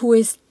who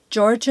is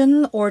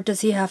Georgian, or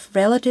does he have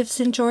relatives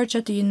in Georgia?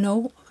 Do you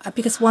know?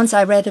 Because once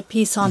I read a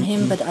piece on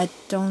him, but I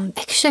don't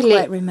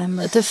quite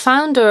remember. The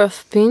founder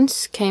of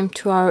Binz came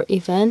to our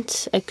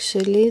event,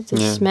 actually,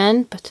 this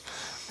man, but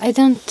I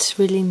don't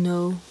really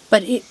know.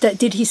 But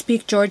did he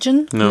speak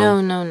Georgian?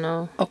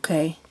 No.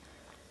 Okay.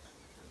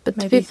 But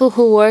the people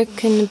who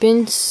work in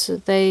Binz,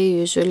 they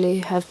usually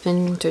have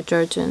been to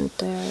Georgia, and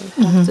they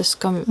have this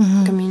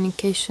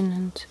communication,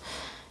 and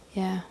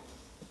yeah.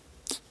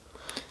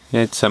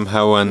 Yeah, it's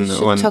somehow one. We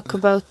should talk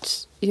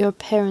about your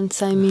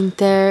parents. I mean,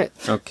 their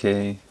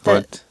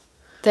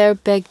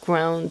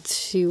background.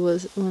 She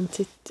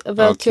wanted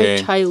about your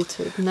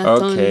childhood, not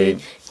only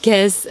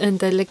gas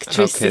and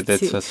electricity. Okay,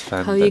 that was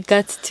fun. How you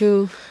got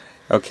to.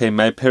 Okay,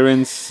 my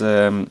parents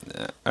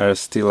are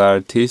still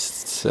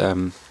artists.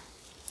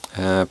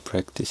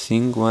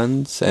 practicing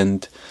ones,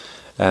 and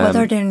what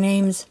are their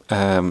names?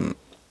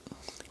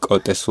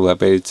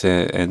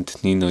 Sulaberidze and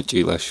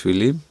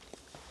Ninutsa.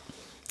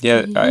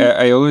 Yeah,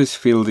 I always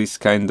feel this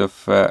kind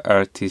of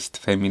artist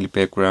family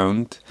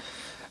background.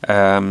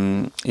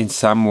 In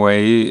some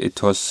way,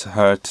 it was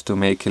hard to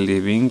make a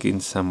living in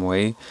some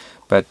way,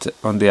 but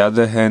on the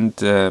other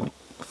hand,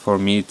 for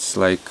me, it's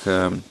like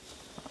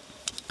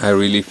I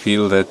really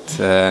feel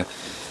that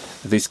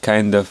this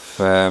kind of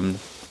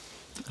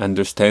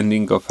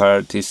understanding of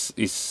art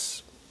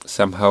is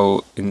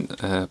somehow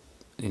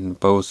in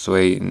both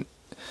way.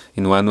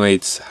 In one way,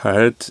 it's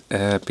hard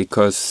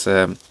because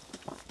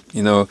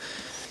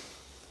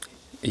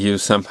you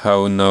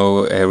somehow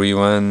know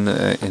everyone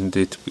in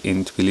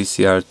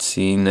Tbilisi art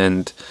scene,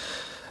 and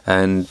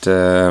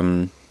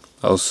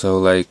also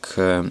like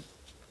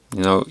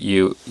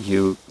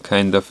you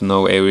kind of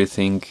know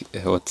everything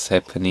what's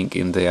happening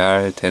in the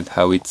art and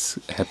how it's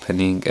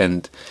happening,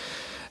 and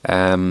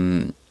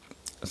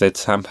that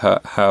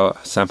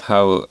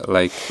somehow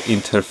like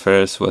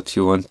interferes what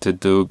you want to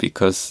do,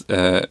 because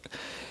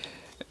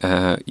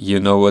you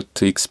know what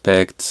to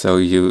expect, so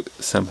you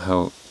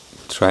somehow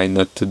try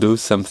not to do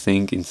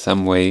something in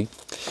some way.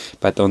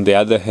 But on the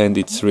other hand,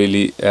 it's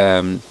really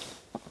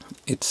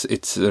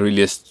it's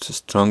really a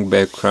strong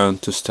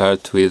background to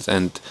start with,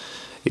 and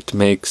it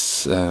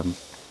makes to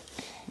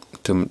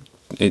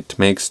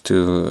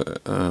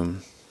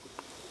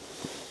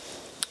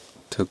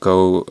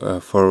go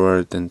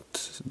forward and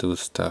do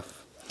stuff.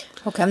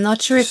 Okay, I'm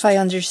not sure if I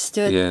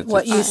understood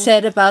what you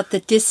said about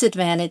the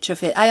disadvantage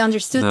of it. I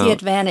understood the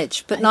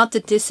advantage, but not the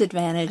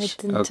disadvantage. I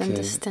didn't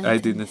understand. I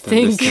didn't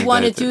understand. You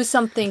want to do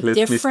something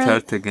different? Let me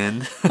start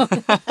again.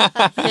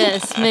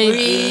 Yes,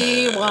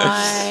 maybe.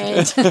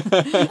 Rewind.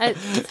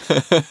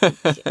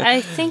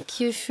 I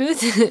think you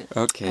should.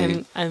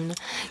 Okay. I'm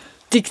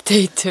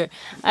dictator,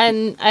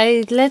 and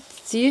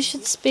you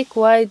should speak.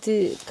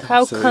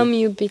 How come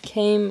you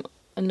became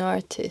an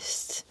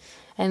artist?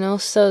 And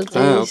also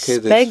this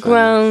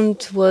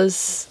background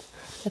was,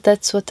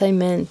 that's what I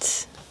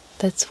meant.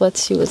 That's what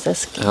she was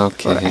asking.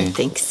 Okay. Or I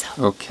think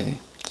so.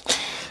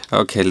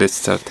 Okay, let's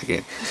start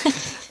again.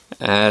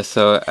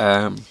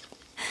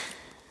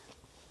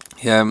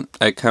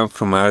 I come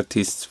from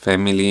artist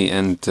family,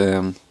 and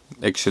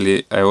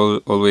actually I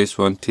always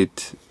wanted,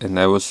 and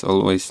I was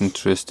always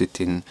interested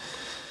in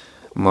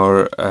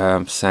more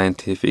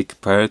scientific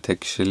part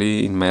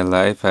actually in my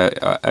life.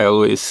 I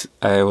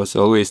was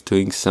always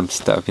doing some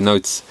stuff.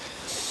 It's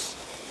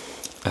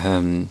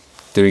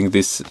during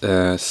this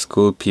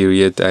school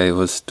period I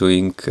was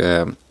doing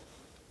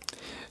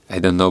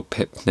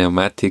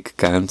pneumatic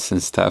guns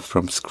and stuff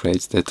from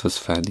scratch. That was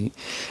funny,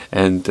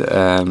 and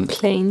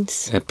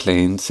planes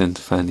and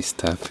funny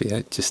stuff.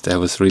 Yeah, I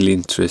was really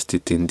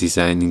interested in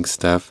designing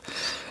stuff,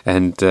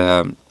 and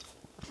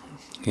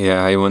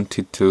I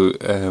wanted to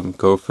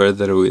go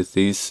further with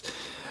this,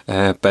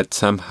 but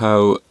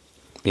somehow,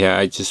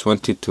 I just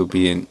wanted to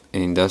be an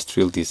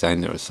industrial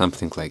designer or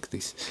something like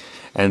this.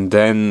 And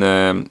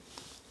then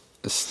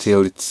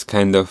still it's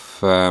kind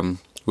of,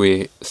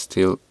 we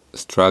still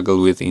struggle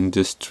with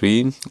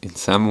industry in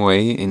some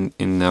way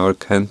in our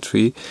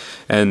country,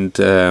 and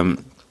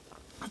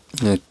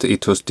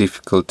it was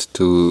difficult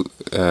to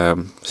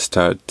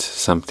start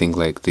something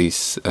like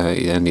this,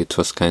 and it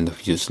was kind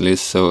of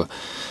useless. So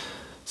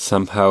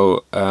somehow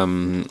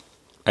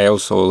I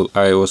was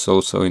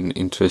also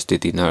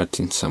interested in art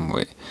in some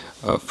way,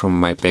 from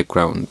my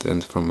background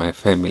and from my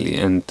family,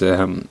 and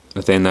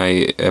then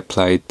I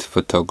applied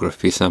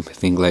photography,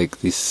 something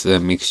like this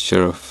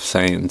mixture of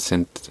science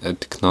and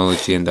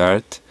technology and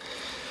art,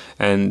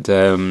 and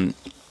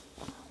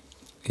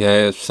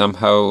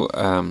somehow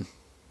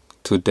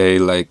today,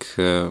 like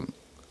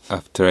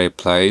after I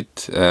applied,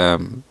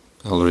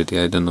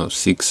 already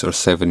 6 or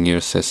 7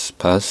 years has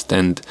passed,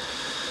 and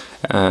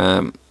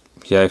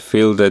I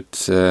feel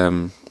that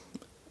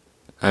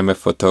I'm a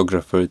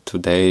photographer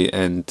today,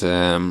 and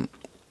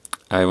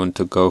I want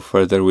to go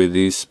further with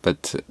this,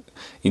 but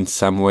in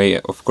some way,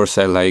 of course,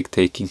 I like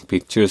taking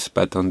pictures,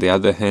 but on the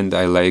other hand,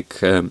 I like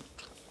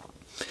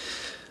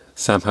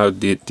somehow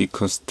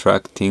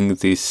deconstructing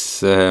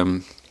this,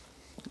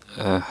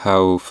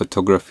 how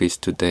photography is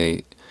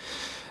today.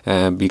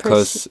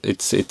 Because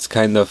it's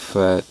kind of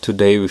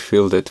today we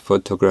feel that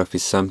photography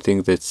is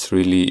something that's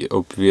really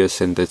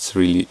obvious and that's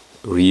really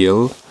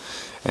real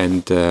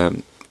and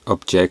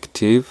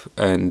objective,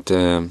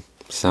 and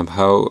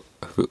somehow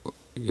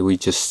we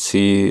just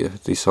see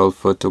these old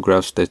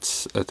photographs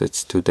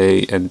that's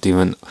today, and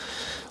even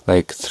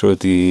like through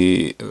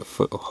the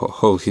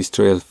whole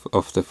history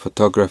of the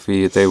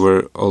photography, they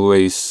were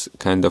always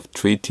kind of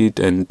treated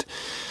and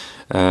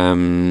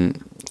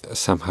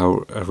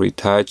somehow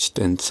retouched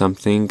and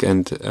something,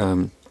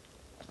 and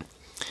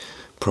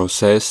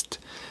processed,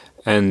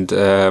 and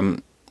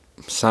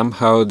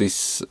somehow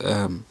this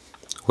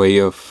way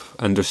of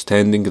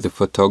understanding the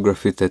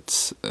photography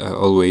that's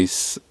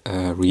always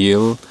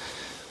real,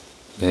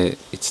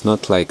 it's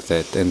not like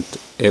that, and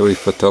every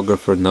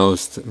photographer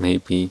knows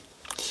maybe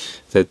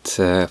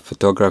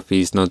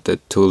photography is not a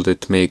tool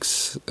that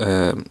makes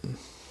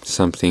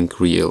something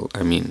real.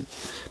 I mean,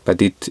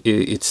 but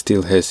it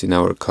still has in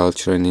our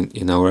culture and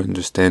in our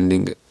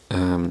understanding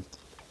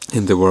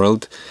in the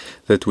world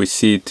that we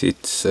see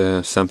it's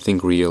something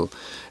real.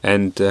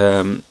 And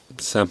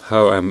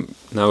somehow I'm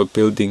now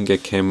building a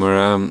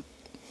camera,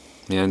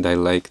 and I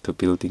like to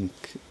building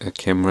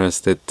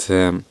cameras that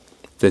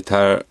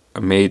are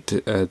made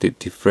the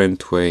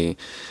different way,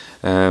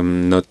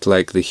 not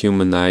like the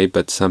human eye,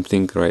 but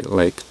something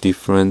like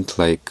different,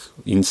 like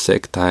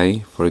insect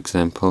eye, for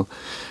example,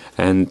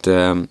 and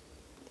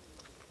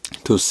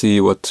to see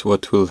what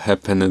will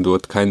happen and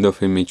what kind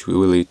of image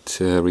will it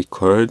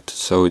record.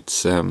 So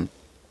it's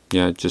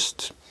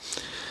just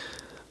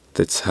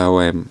that's how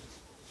I'm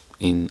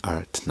in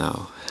art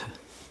now.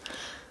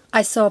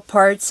 I saw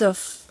parts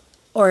of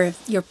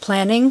your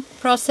planning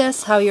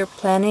process, how you're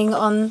planning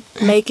on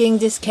making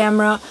this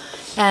camera,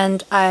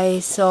 and I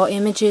saw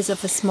images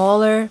of a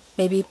smaller,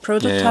 maybe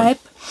prototype,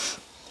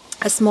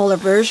 a smaller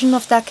version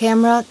of that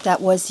camera.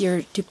 That was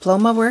your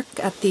diploma work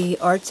at the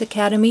Arts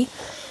Academy.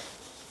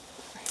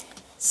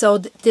 So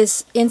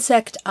this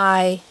insect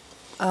eye,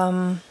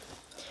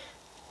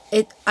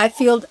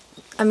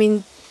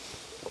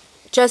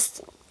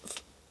 just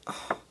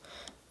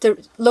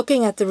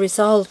looking at the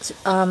result,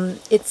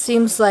 it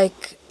seems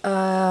like,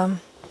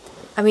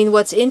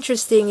 what's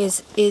interesting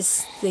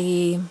is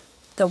the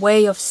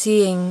way of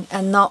seeing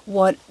and not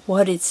what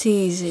it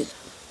sees.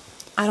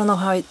 I don't know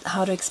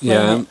how to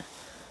explain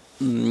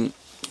it.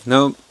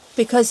 No.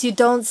 Because you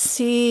don't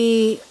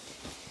see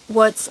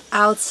what's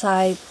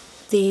outside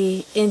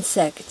the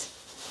insect.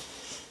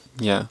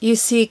 Yeah. You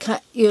see,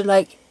 you're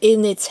like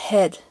in its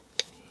head.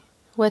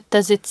 What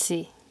does it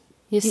see?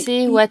 You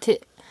see what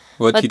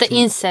the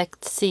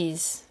insect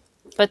sees,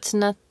 but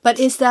not. But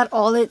is that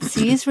all it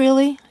sees,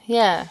 really?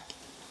 Yeah,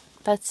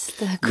 that's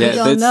the. We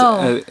don't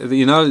know.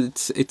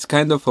 It's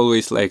kind of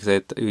always like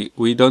that.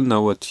 We don't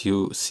know what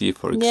you see,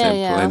 for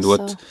example, and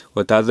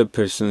what other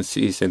person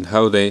sees, and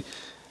how they.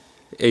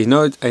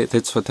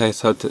 That's what I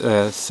thought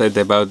said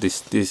about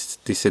this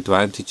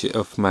disadvantage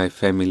of my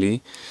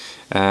family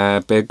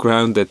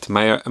background, that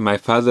my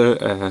father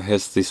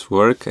has this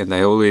work, and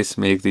I always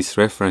make these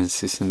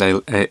references, and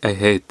I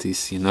hate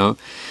this,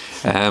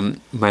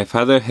 my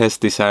father has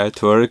this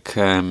artwork.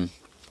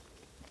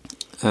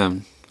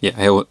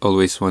 I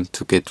always want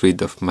to get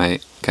rid of my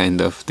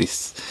kind of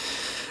this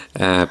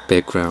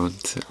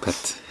background,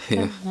 but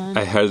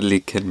I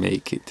hardly can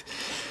make it.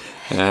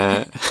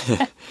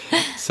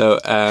 So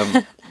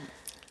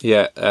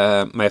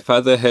my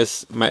father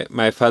is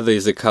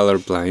a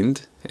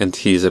colorblind, and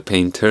he's a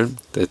painter.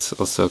 That's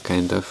also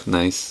kind of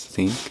nice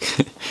thing.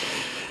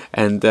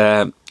 And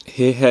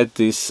he had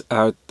this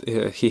art.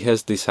 He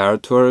has this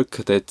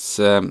artwork that's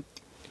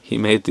he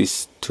made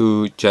these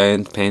two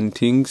giant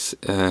paintings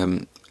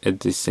at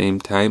the same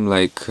time.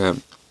 Like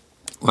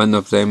one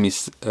of them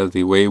is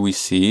the way we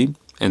see,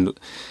 and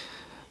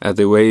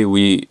the way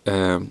we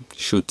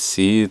should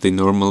see the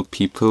normal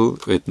people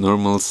with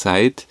normal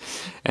sight,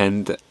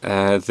 and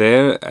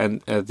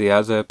the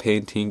other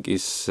painting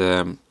is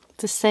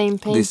the same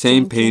painting. The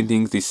same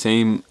painting, the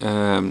same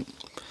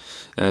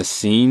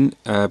scene,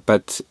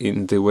 but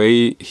in the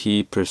way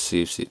he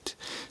perceives it.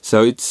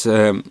 So it's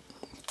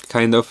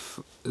kind of,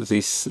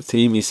 this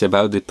theme is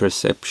about the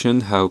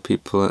perception, how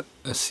people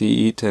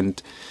see it,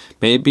 and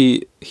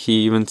maybe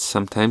he even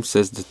sometimes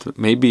says that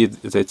maybe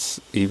that's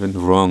even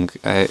wrong,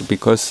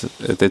 because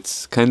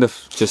that's kind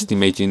of just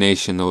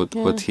imagination of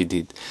what he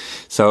did.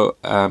 So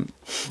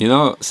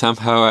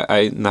somehow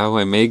I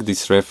make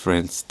this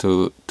reference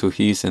to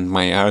his and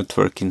my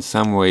artwork in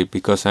some way,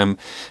 because I'm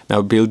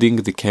now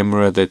building the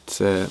camera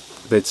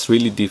that's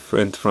really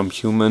different from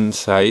human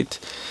sight,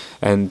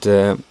 and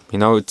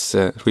it's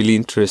really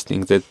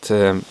interesting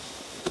that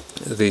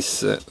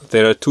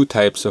there are two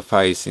types of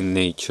eyes in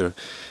nature.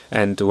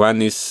 And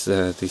one is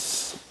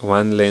this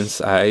one lens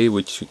eye,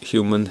 which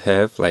humans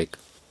have, like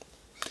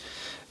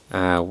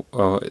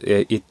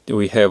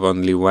we have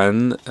only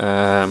one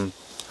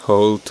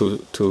hole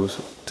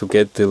to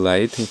get the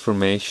light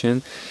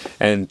information,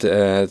 and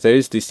there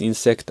is this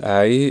insect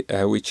eye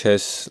which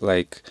has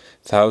like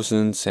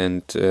thousands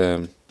and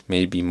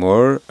maybe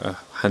more,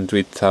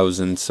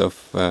 100,000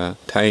 of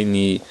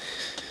tiny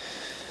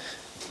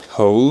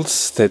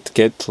holes that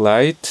get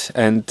light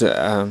and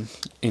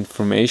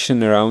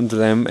information around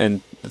them,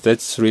 and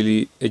that's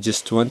really, I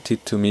just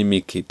wanted to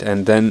mimic it,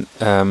 and then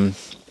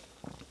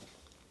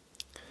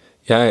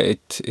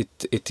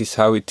it is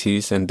how it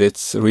is, and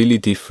it's really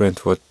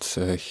different what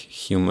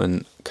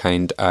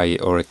humankind eye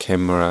or a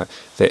camera.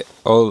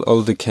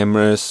 All the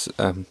cameras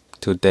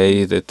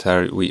today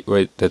that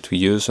we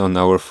use on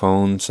our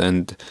phones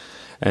and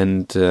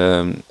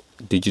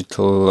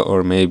digital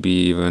or maybe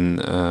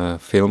even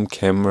film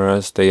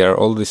cameras, they are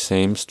all the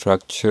same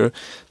structure.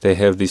 They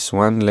have this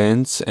one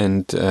lens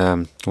and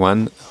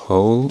one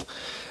hole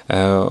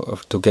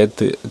to get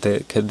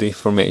the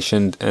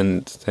information,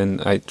 and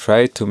then I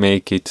try to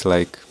make it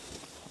like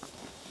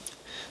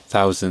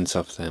thousands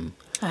of them.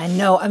 I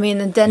know. I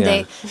mean, and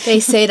then they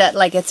say that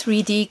like a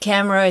 3D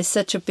camera is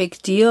such a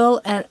big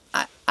deal, and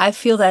I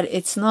feel that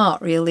it's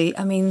not really.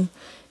 I mean,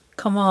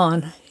 come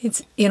on,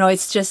 it's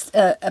it's just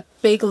a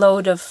big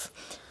load of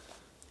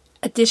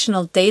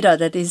additional data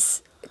that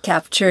is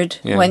captured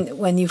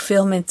when you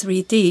film in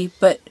 3D.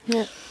 But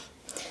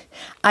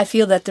I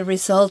feel that the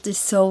result is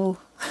so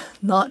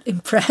not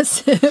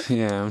impressive.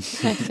 Yeah,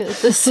 I feel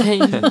the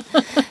same.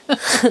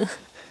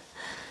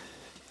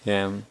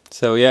 yeah.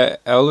 So I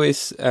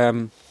always.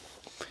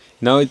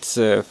 Now it's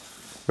the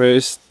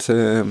first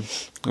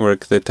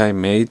work that I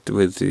made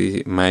with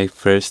my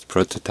first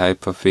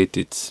prototype of it.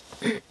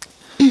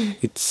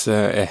 It's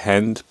a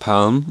hand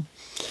palm,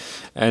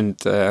 and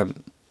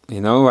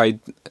I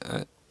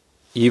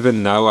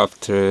even now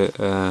after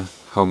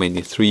how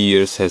many 3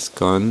 years has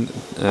gone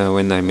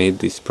when I made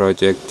this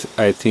project,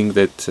 I think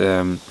that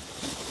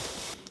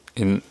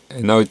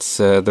it's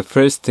the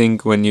first thing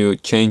when you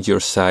change your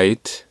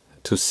sight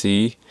to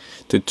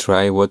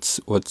try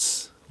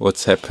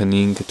what's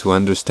happening, to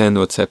understand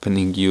what's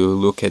happening, you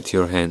look at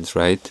your hands,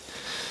 right?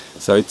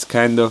 So it's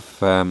kind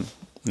of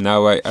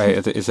now I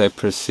as I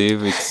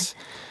perceive it's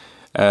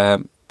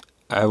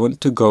I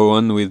want to go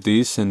on with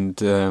this and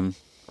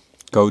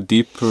go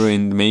deeper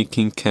in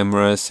making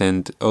cameras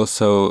and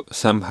also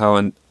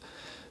somehow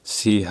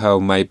see how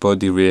my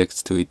body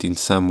reacts to it in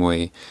some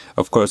way.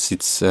 Of course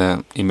it's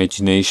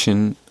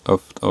imagination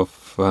of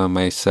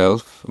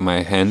myself,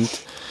 my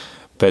hand,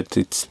 but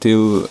it's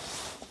still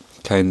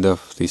kind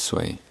of this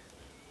way,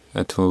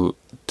 to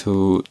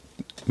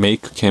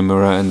make a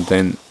camera and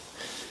then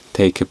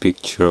take a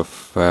picture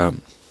of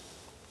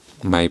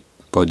my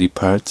body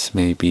parts,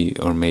 maybe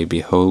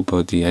whole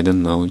body, I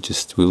don't know,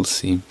 just we'll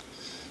see.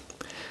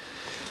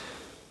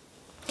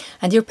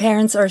 And your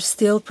parents are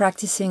still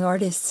practicing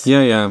artists?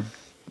 Yeah,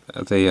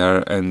 they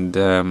are. And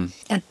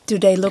do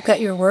they look at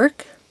your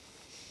work?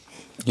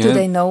 Yeah. Do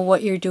they know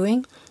what you're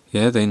doing?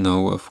 Yeah, they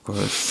know, of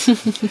course.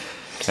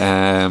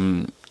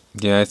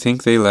 I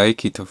think they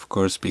like it, of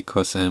course,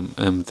 because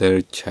I'm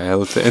their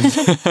child, and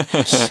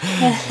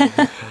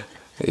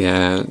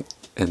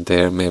and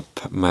they're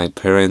my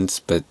parents.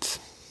 But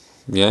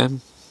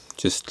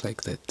just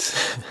like that.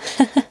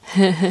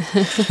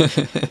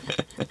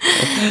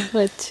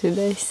 What should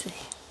I say?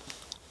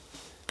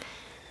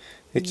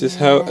 It's just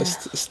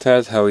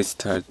how it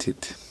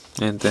started,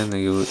 and then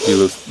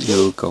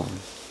you'll go on.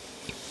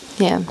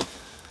 Yeah.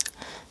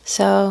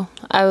 So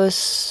I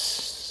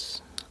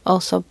was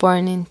also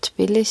born in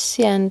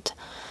Tbilisi, and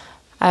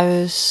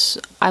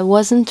I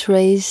wasn't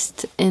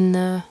raised in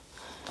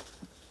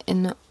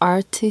an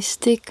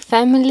artistic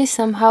family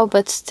somehow,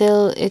 but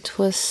still it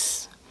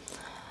was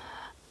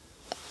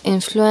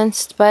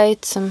influenced by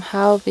it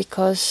somehow,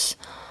 because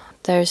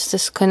there's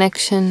this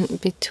connection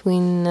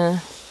between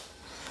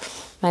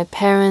my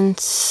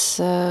parents'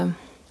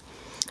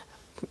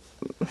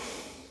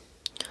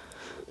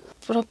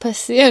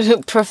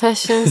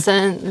 professions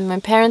and my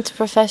parents'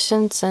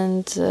 professions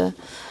and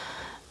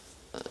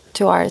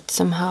to art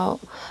somehow.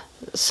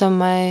 So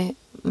my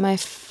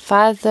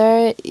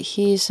father,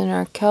 he's an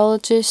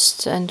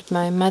archaeologist, and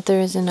my mother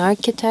is an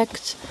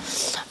architect,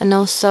 and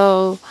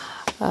also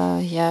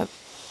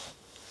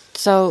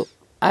so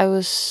I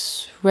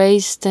was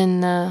raised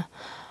in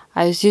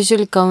I was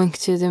usually going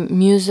to the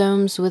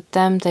museums with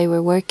them. They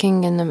were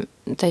working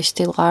they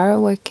still are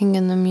working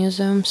in the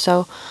museum,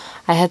 so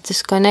I had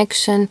this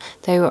connection.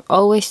 They were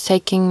always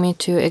taking me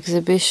to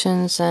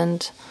exhibitions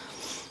and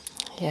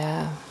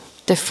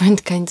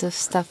different kinds of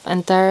stuff.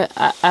 And there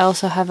I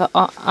also have an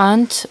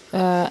aunt,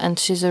 and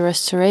she's a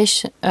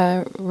restoration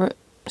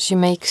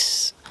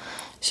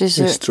she's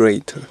a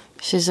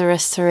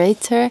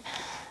restorator.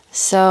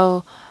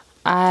 So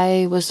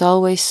I was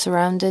always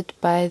surrounded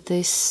by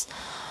these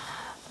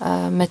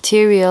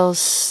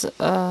materials,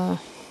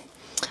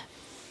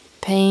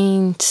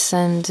 paints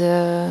and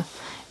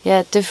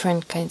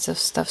different kinds of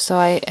stuff. So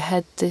I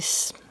had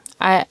this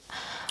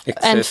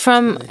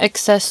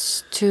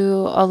access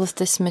to all of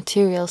this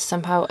materials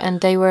somehow,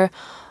 and they were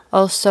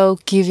also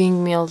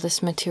giving me all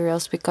these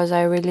materials because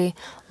I really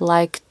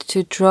liked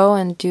to draw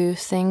and do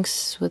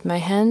things with my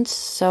hands.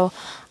 So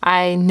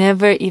I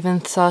never even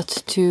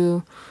thought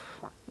to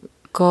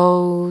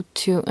go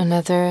to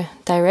another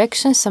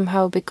direction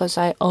somehow, because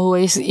I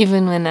always,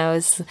 even when I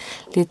was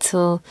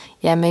little,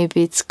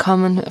 maybe it's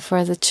common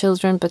for the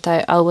children, but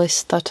I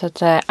always thought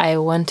that I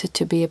wanted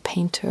to be a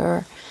painter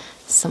or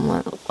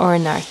someone or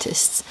an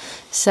artist.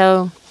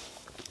 So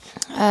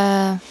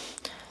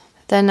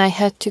then I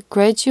had to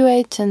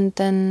graduate, and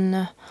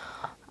then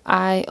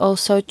I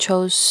also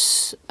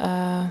chose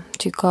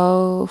to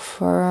go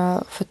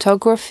for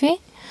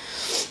photography.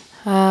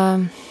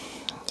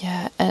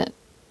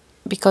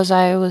 Because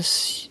I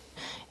was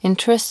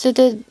interested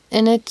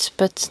in it,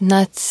 but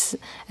not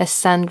as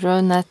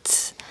Sandro,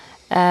 not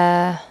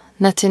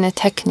in a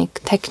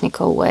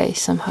technical way.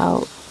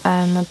 Somehow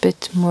I'm a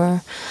bit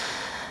more,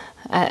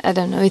 I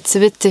don't know, it's a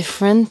bit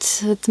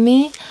different with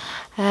me.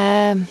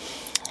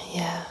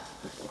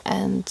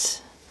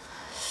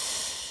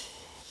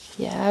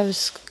 I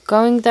was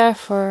going there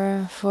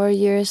for 4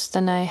 years.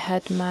 Then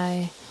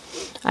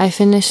I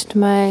finished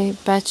my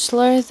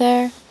bachelor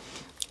there,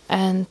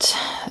 and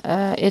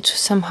it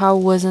somehow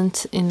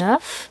wasn't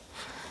enough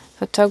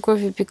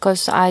photography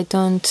because I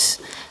don't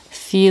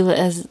feel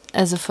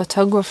as a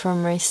photographer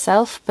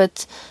myself,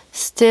 but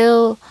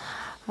still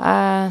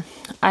I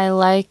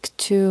like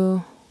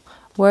to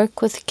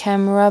work with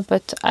camera,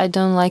 but I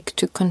don't like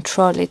to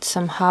control it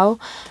somehow.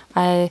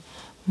 I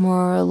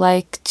more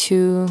like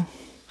to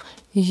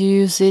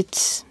use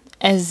it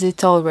as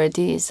it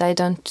already is. I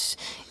don't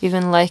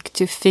even like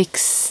to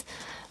fix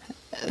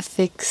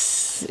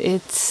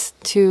it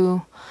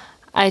to.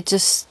 I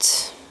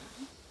just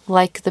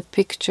like the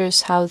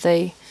pictures how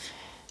they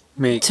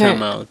may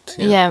come out.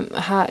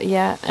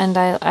 And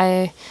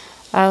I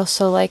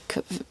also like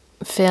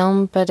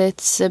film, but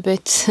it's a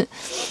bit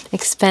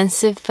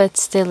expensive, but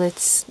still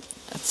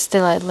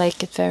I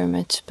like it very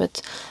much.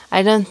 But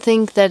I don't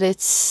think that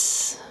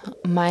it's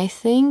my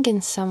thing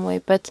in some way,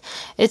 but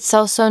it's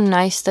also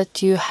nice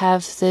that you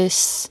have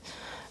this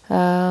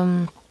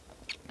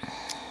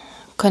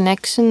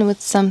connection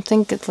with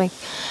something. It's like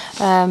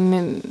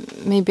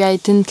maybe I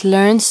didn't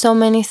learn so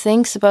many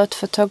things about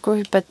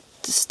photography, but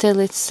still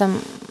it's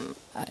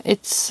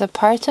a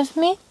part of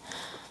me.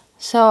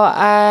 So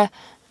I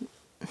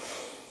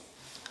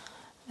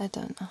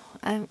don't know.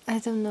 I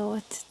don't know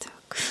what to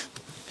talk.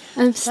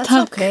 I'm stuck.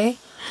 That's okay.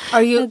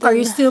 Are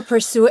you still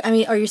pursuing? I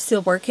mean, are you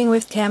still working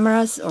with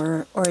cameras,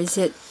 or is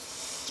it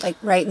like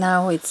right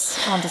now it's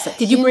on the side?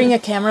 Did you bring a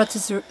camera to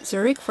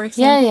Zurich, for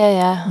example?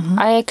 Yeah. Mm-hmm.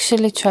 I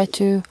actually try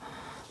to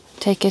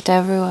take it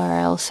everywhere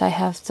else. I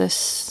have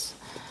this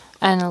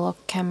analog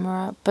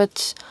camera,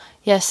 but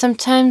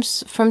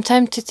sometimes from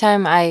time to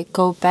time I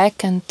go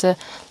back. And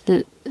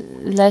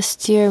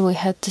last year we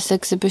had this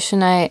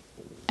exhibition.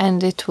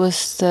 And it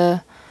was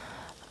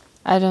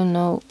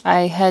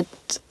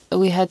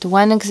we had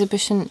one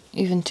exhibition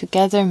even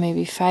together,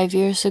 maybe 5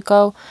 years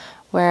ago,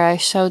 where I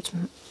showed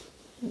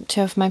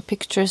 2 of my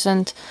pictures,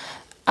 and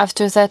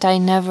after that I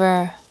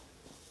never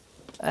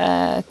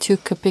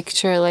took a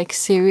picture like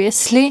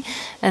seriously.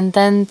 And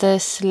then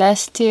this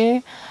last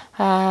year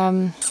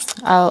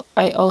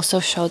I also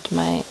showed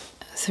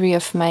 3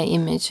 of my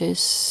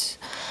images,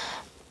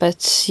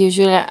 but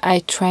usually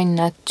I try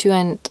not to,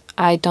 and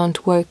I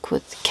don't work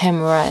with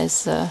camera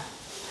as a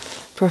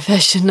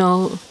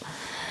professional.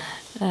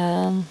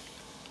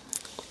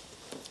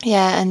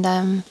 And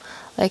I'm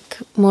like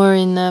more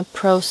in a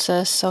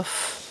process of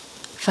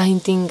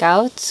finding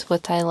out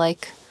what I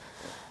like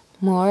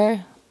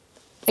more.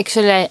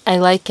 Actually, I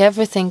like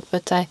everything,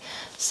 but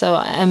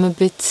I'm a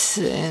bit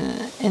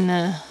in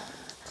a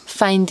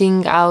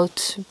finding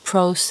out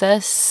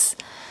process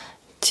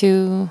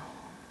to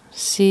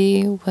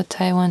see what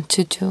I want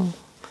to do.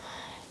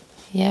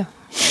 Yeah.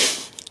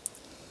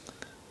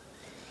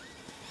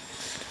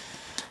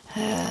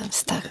 I'm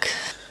stuck.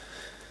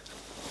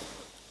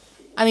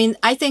 I mean,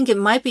 I think it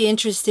might be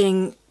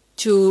interesting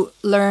to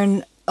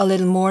learn a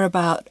little more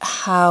about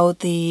how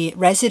the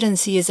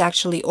residency is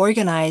actually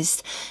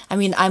organized. I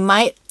mean, I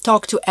might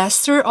talk to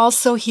Esther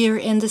also here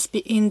in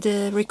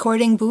the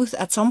recording booth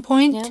at some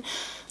point. Yeah.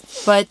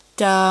 But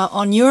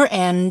on your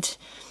end,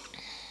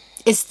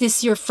 is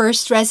this your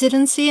first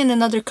residency in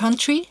another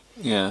country?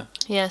 Yeah.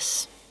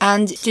 Yes.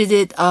 And did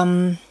it,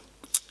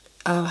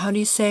 how do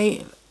you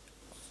say,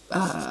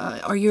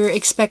 are your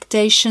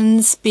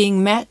expectations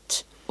being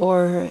met,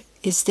 or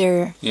is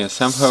there... Yeah,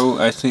 somehow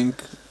I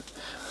think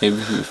maybe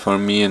for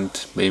me and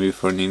maybe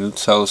for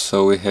Ninutsa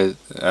also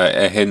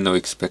I had no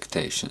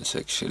expectations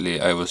actually.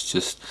 I was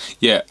just...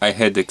 Yeah, I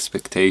had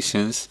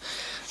expectations.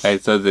 I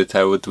thought that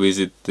I would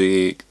visit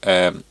the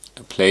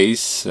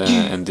place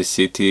and the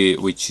city,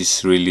 which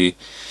is really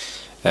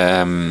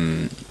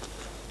kind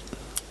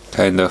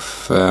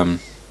of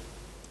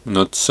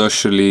not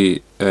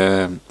socially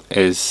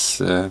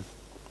as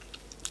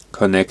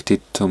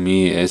connected to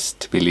me as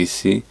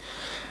Tbilisi,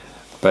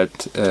 but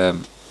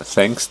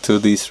thanks to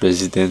this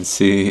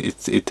residency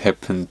it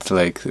happened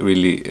like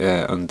really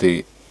on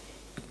the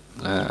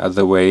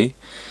other way,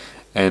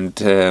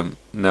 and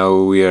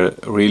now we are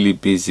really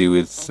busy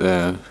with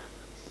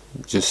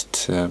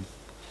just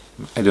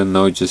I don't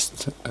know,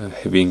 just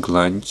having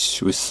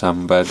lunch with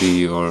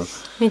somebody or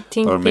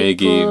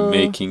maybe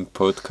making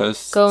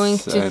podcasts, going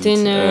to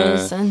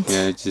dinners and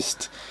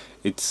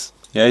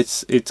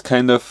it's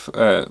kind of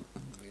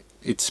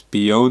it's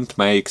beyond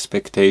my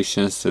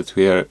expectations that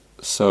we are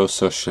so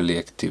socially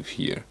active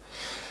here.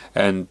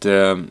 And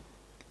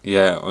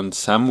on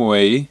some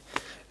way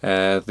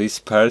this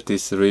part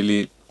is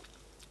really,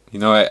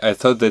 I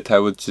thought that I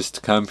would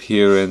just come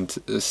here and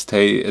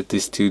stay at the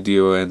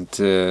studio and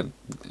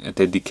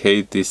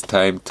dedicate this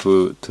time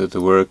to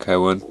the work I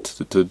want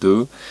to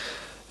do,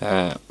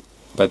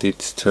 but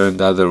it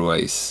turned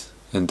otherwise,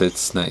 and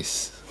that's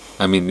nice.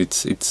 I mean, I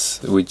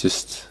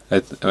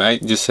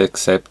just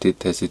accept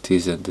it as it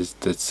is, and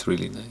that's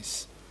really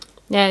nice.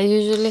 Yeah,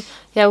 usually,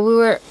 we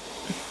were,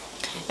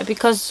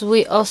 because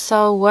we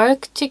also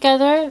work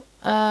together,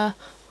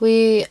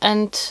 we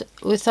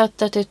thought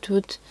that it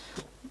would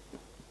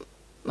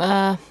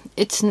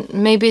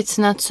maybe it's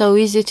not so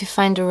easy to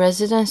find a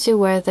residency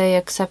where they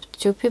accept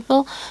 2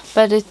 people,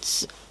 but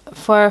it's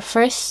for our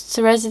first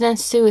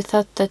residency we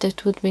thought that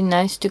it would be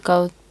nice to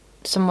go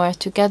somewhere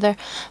together.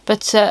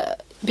 But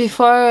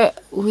before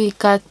we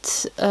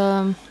got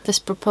this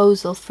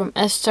proposal from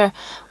Esther,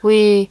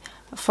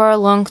 for a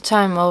long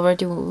time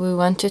already we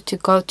wanted to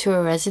go to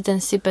a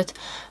residency, but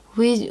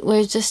we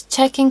were just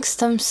checking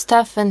some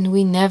stuff and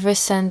we never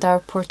send our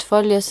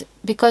portfolios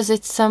because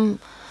it's a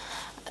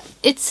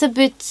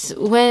bit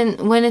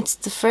when it's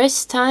the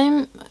first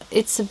time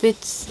it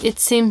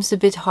seems a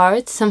bit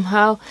hard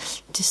somehow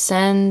to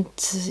send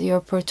your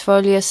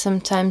portfolio.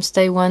 Sometimes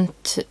they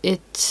want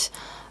it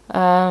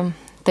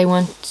they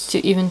want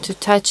to even to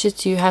touch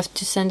it, you have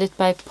to send it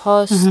by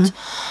post.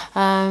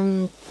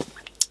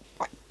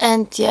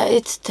 And yeah,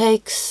 it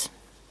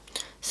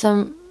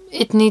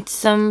needs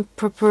some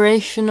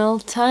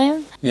preparational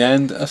time. Yeah,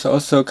 and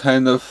also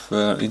kind of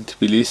in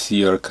Tbilisi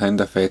you're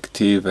kind of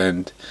active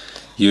and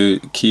you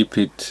keep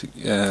it.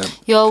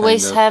 You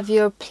always have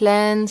your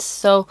plans,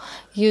 so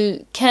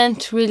you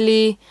can't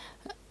really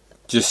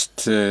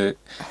just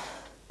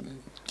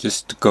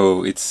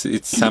go. It's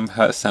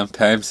somehow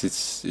sometimes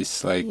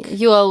it's like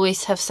you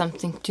always have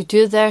something to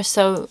do there,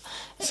 so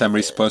some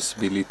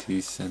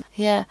responsibilities and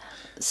yeah.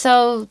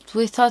 So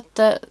we thought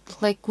that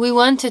we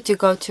wanted to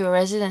go to a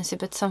residency,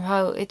 but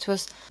somehow it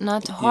was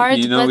not hard.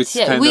 But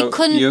yeah, we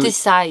couldn't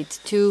decide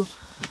to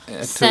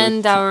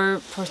send our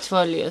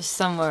portfolios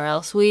somewhere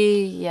else.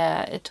 Maybe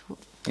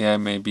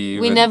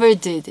we never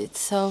did it.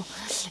 So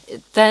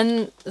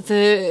then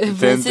the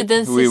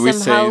residency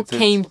somehow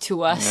came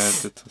to us.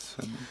 Yeah, that was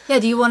funny. Yeah,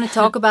 do you want to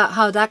talk about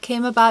how that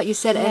came about? You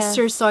said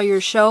Esther saw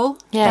your show.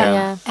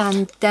 Yeah.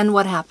 And then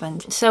what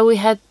happened? So we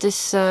had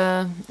this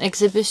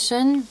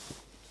exhibition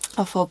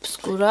of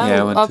Obscura.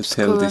 Yeah, I want to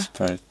tell this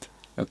part.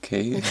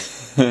 Okay,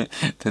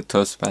 that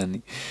was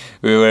funny.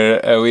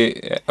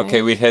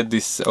 We had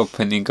this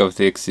opening of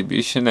the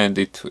exhibition and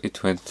it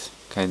went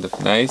kind of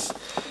nice,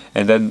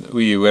 and then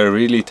we were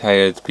really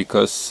tired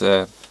because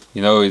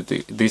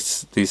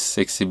this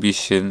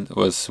exhibition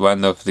was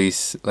one of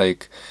these the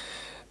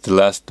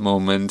last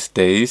moment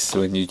days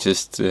when you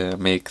just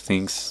make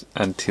things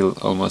until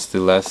almost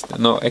the last.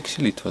 No,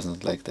 actually it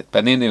wasn't like that.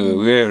 But anyway,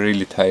 we were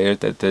really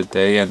tired at that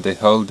day, and the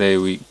whole day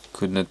we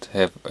could not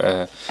have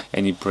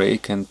any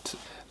break, and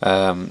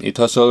it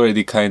was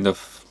already kind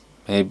of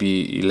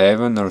maybe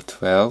 11 or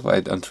 12, I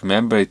don't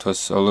remember. It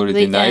was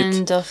already night.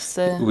 End of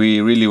the we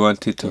really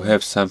wanted to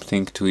have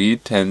something to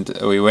eat, and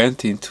we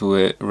went into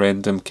a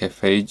random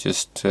cafe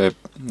just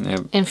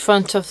in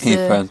front of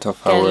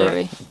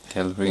our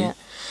gallery. Yeah.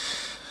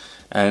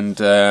 And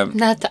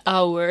not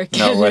our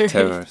gallery. No,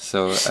 whatever.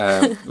 So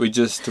we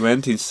just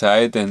went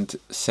inside and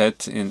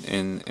sat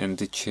in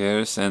the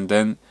chairs, and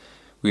then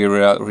we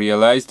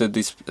realized that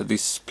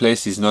this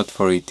place is not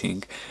for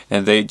eating,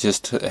 and they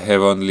just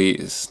have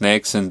only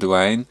snacks and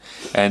wine,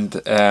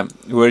 and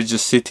we're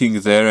just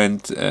sitting there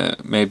and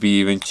maybe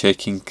even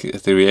checking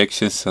the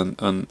reactions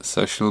on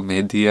social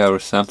media or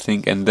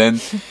something, and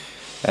then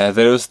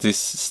there was this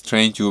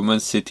strange woman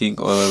sitting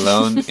all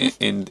alone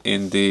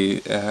in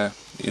the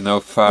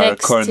far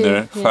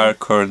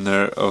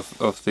corner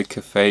of the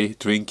cafe,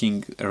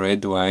 drinking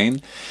red wine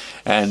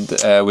and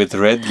with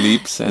red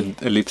lips and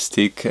a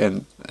lipstick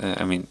and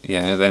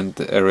and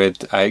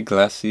red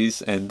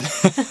eyeglasses and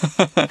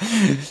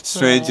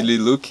strangely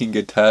looking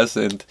at us,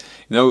 and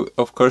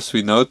of course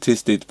we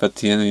noticed it,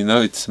 but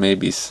it's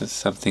maybe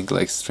something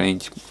like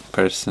strange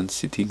person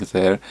sitting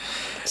there.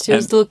 She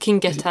was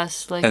looking at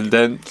us and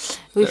then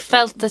we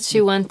felt that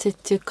she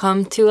wanted to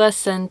come to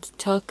us and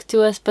talk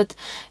to us, but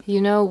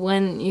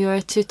when you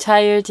are too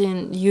tired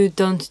and you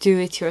don't do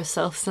it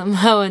yourself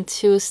somehow, and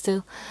she was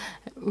still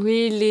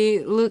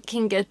really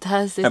looking at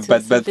us.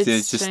 But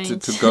just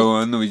to go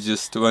on, we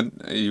just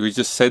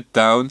sat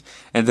down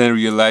and then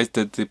realized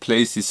that the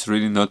place is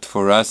really not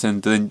for us,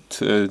 and then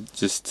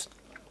just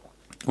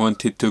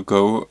wanted to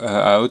go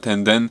out,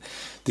 and then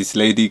this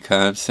lady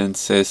comes and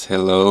says,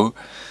 "Hello,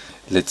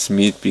 let's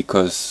meet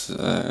because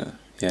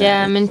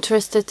I'm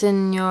interested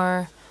in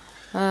your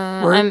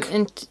work."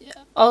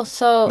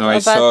 Also, no, I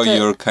saw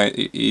your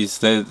is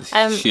that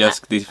she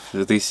asked if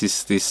this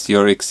is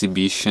your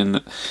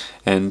exhibition,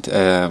 and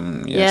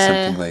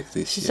something like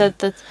this. She said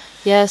that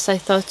yes, I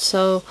thought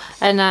so,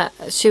 and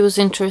she was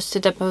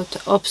interested about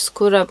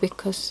Obscura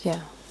because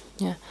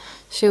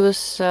she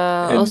was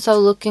also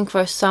looking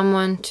for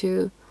someone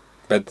to.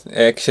 But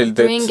actually,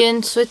 bring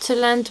in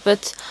Switzerland,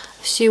 but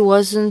she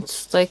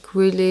wasn't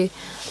really.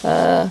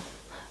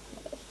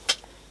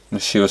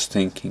 She was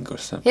thinking or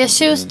something. Yeah,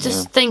 she was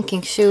just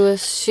thinking.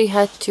 She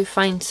had to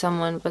find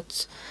someone,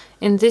 but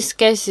in this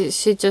case,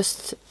 she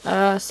just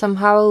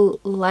somehow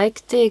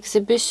liked the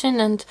exhibition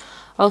and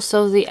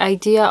also the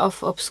idea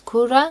of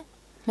Obscura,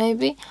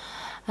 maybe,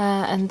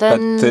 and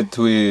then. But that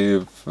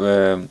we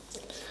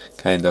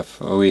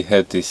we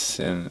had this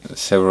and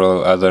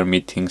several other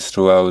meetings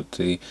throughout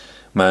the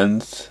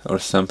month or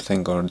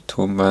something, or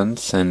 2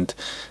 months, and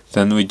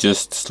then we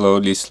just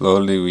slowly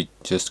we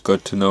just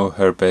got to know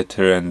her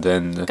better, and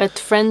then got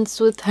friends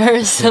with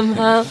her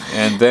somehow.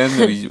 and then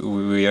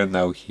we are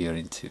now here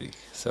in Zurich.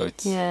 So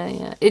it's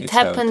It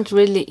happened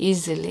really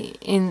easily.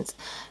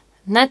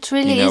 Not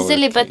really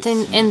easily, but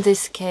in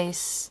this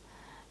case,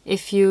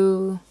 if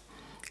you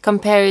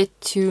compare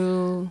it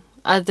to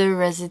other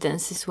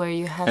residences where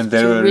you have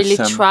to really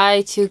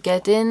try to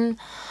get in.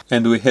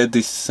 And we had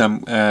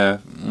some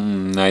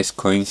nice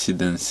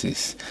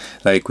coincidences,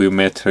 like we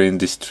met her in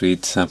the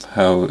street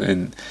somehow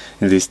in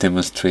this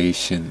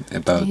demonstration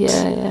about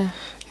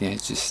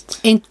just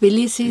in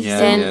Tbilisi.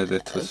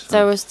 That was fun.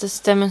 There was this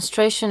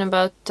demonstration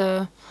about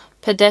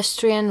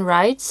pedestrian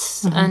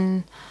rights,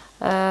 and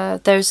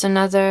there's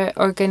another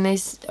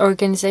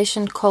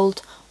organization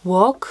called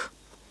Walk.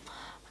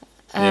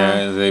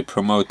 They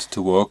promote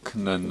to walk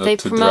and not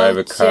to drive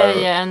a car.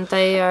 And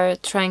they are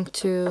trying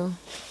to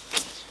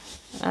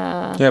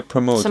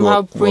promote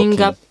somehow bring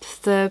walking up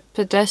the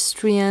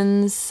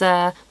pedestrians'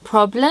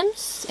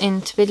 problems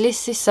in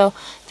Tbilisi. So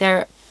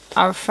they're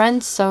our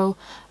friends. So,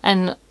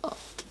 and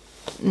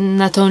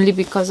not only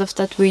because of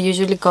that, we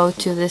usually go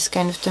to this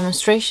kind of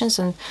demonstrations,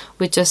 and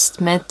we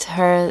just met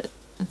her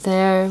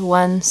there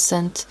once.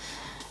 And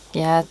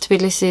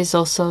Tbilisi is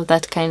also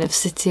that kind of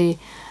city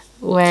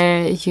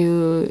where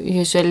you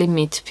usually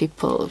meet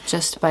people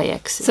just by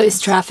accident. So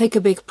is traffic a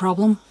big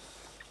problem?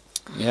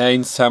 Yeah,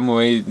 in some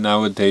way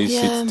nowadays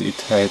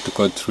it had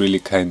got really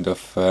kind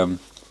of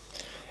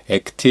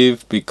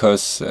active,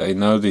 because I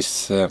know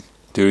this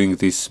during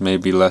this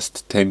maybe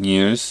last 10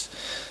 years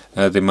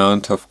the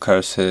amount of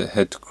cars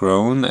had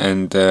grown,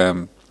 and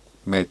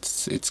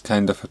it's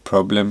kind of a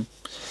problem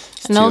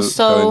and still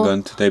also going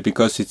on today,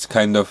 because it's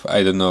kind of,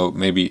 I don't know,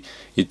 maybe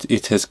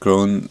it has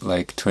grown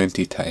like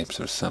 20 times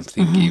or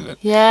something even.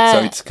 Yeah. So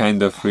it's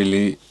kind of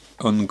really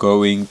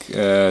ongoing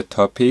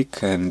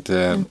topic and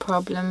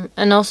problem.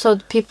 And also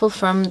the people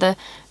from the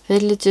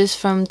villages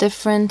from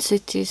different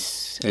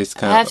cities it's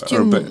kind have of to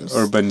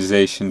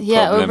urbanization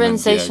problem.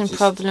 Urbanization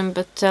problem.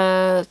 But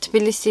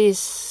Tbilisi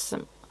is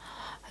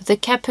the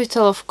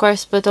capital, of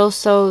course, but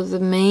also the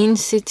main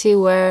city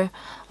where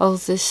all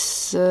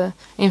this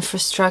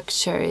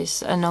infrastructure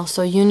is, and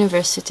also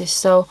universities.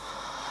 So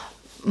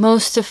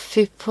most of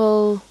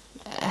people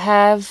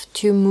have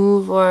to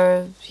move,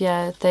 or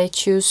they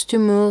choose to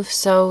move.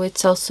 So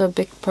it's also a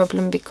big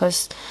problem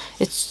because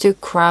it's too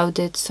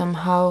crowded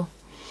somehow.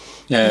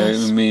 I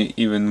mean,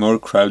 even more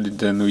crowded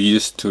than we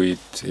used to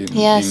it in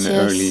the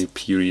early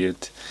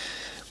period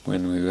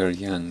when we were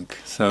young.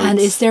 So and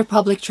is there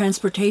public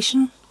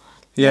transportation?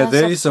 Yes,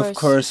 there is, of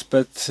course,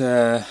 but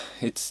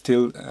it's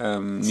still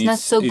it's not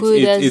so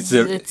good as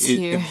it's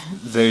here.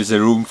 There is a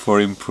room for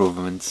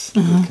improvements.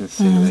 We can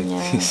say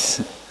like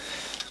this.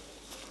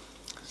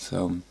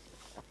 So,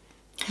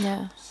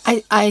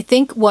 I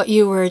think what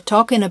you were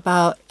talking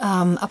about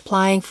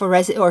applying for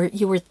or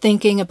you were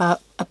thinking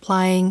about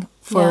applying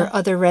for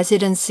other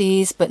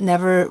residencies, but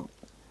never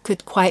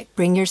could quite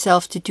bring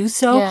yourself to do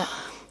so.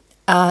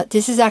 Yeah.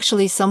 This is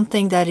actually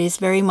something that is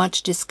very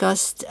much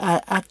discussed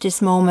at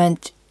this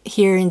moment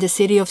here in the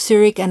city of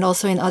Zurich, and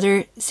also in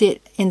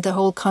in the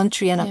whole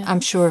country, and I'm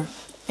sure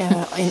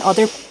in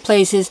other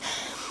places.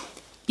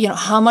 You know,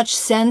 how much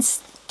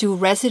sense do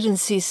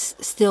residencies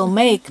still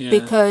make?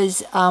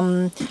 Because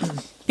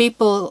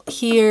people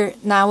here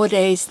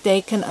nowadays,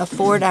 they can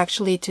afford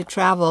actually to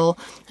travel,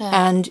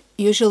 and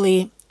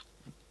usually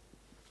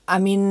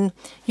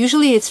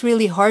it's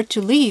really hard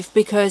to leave,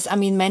 because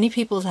many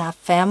people have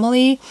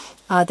family,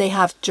 they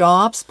have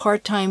jobs,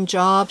 part-time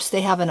jobs,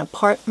 they have an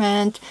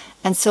apartment,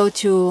 and so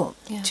to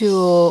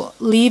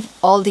leave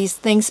all these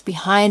things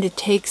behind, it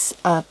takes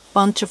a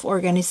bunch of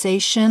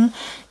organization,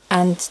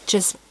 and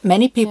just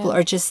many people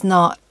are just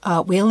not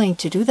willing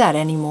to do that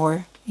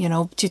anymore. You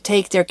know, to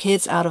take their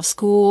kids out of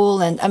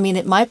school, and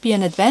it might be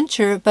an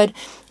adventure, but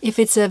if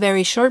it's a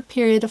very short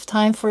period of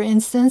time, for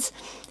instance,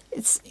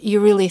 you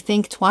really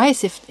think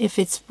twice if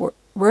it's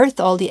worth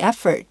all the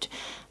effort,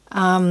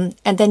 and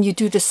then you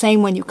do the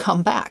same when you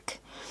come back.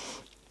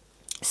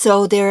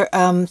 So they're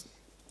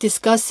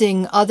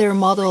discussing other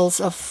models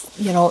of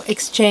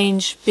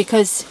exchange,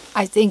 because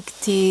I think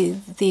the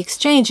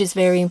exchange is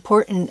very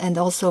important and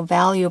also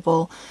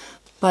valuable,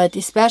 but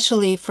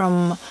especially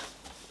for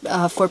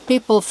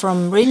people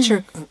from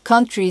richer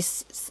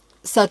countries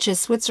such as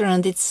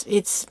Switzerland,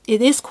 it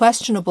is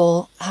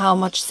questionable how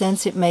much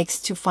sense it makes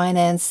to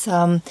finance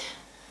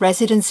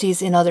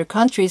residencies in other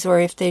countries, or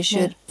if they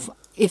should,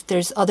 if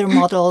there's other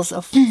models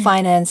of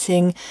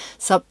financing,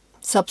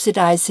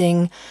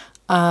 subsidizing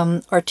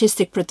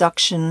artistic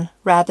production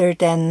rather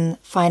than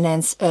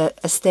finance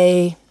a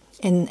stay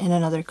in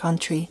another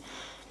country.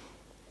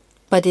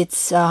 But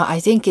I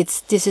think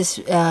this is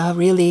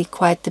really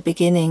quite the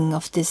beginning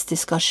of this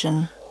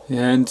discussion.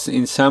 Yeah, and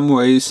in some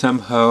way,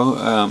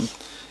 somehow,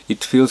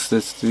 it feels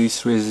that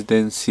these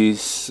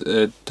residencies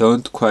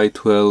don't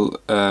quite well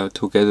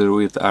together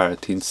with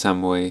art in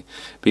some way,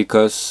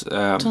 because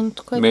don't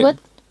quite what?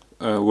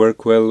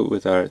 work well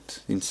with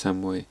art in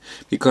some way,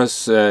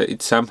 because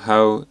it's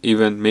somehow,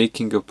 even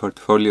making a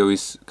portfolio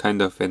is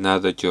kind of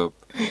another job.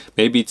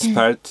 Maybe it's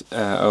part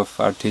of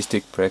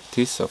artistic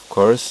practice, of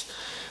course,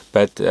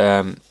 but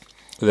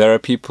there are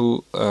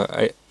people,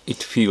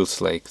 it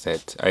feels like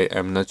that.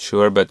 I'm not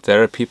sure, but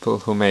there are people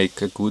who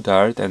make a good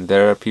art, and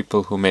there are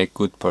people who make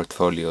good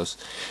portfolios,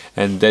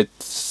 and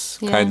that's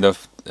kind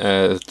of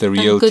the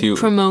real and good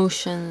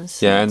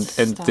promotions. Yeah,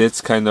 and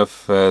that's kind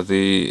of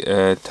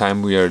the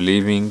time we are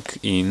living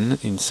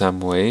in some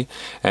way,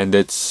 and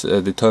that's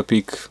the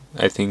topic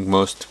I think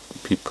most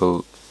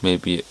people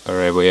maybe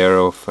are aware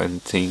of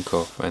and think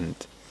of, and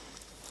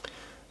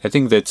I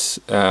think that's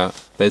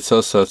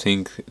also a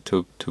thing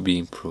to be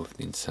improved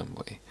in some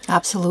way.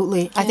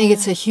 Absolutely. I think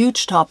it's a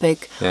huge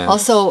topic. Yeah.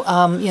 Also,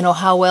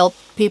 how well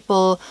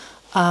people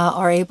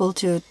are able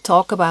to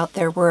talk about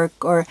their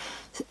work, or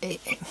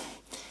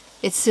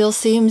it still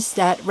seems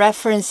that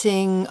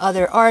referencing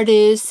other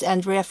artists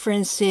and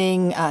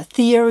referencing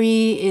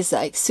theory is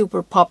like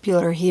super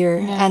popular here.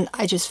 Yeah. And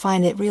I just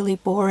find it really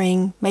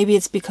boring. Maybe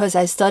it's because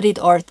I studied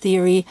art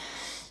theory.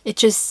 It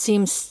just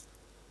seems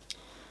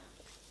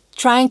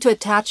trying to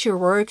attach your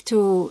work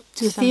to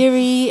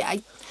theory.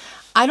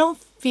 I don't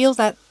feel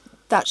that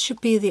should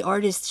be the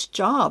artist's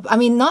job. I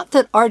mean, not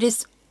that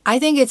artists, I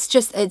think it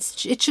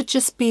should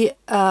just be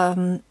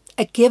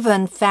a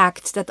given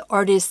fact that the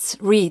artists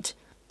read.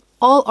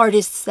 All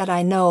artists that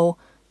I know,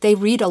 they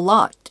read a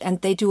lot, and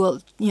they do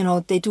a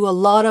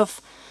lot of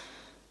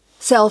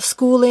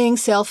self-schooling,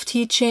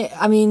 self-teaching.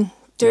 I mean,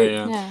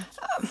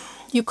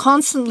 you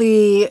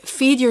constantly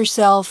feed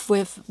yourself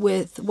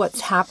with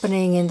what's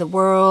happening in the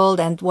world,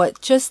 and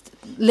inputs,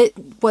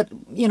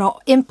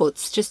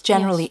 just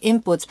generally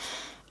inputs.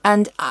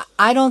 And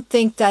I don't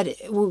think that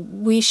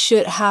we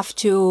should have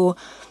to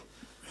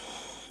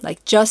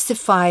like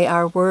justify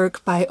our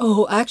work by,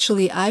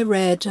 actually I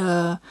read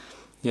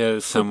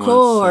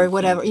Foucault or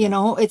whatever.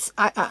 It's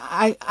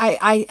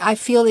I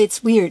feel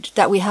it's weird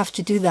that we have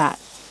to do that.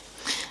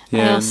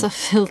 I also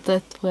feel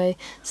that way.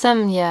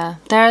 There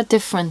are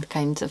different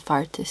kinds of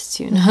artists,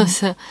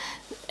 so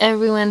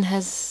everyone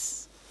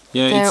has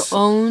their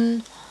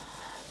own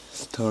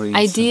stories,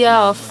 idea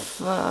of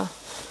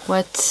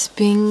what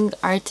being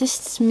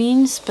artists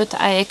means, but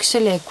I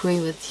actually agree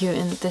with you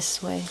in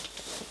this way.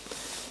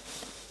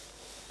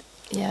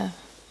 Yeah.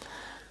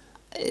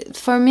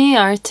 For me,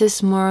 art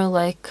is more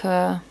like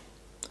a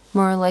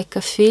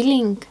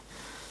feeling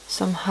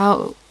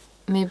somehow.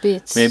 Maybe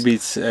it's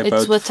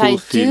about what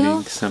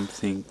fulfilling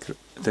something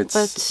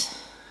that's.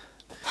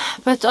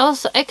 But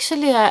also,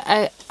 actually,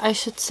 I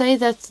should say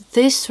that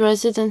this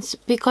residence,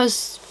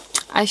 because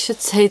I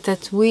should say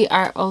that we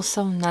are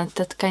also not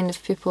that kind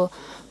of people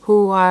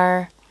who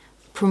are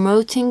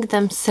promoting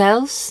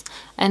themselves,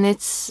 and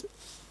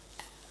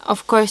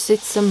of course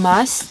it's a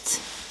must.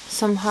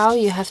 Somehow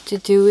you have to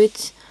do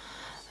it.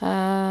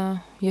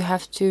 You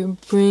have to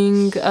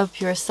bring up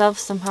yourself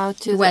somehow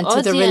to went the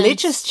audience. To the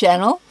religious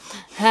channel.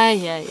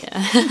 Yeah.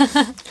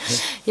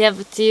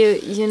 But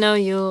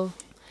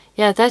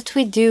that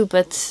we do,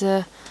 but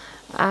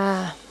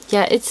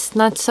it's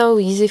not so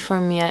easy for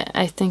me.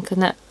 I think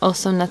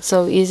also not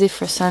so easy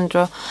for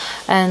Sandro,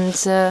 and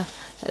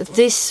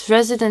this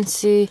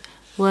residency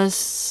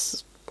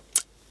was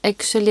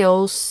actually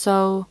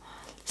also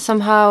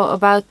somehow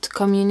about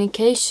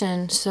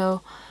communication.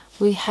 So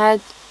we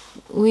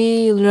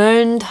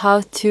learned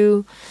how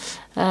to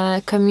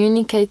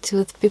communicate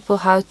with people,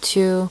 how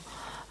to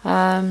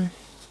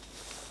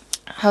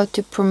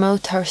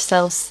promote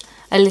ourselves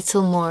a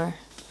little more.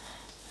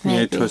 Maybe.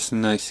 Yeah, it was a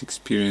nice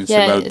experience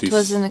about this. Yeah, it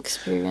was an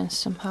experience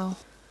somehow.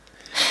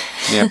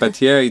 Yeah,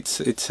 but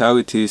it's how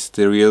it is,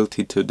 the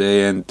reality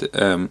today, and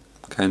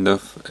kind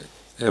of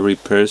every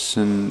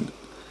person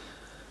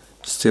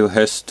still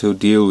has to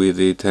deal with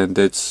it, and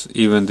that's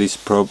even these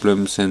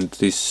problems and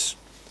these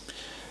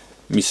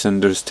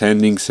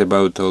misunderstandings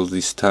about all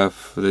this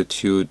stuff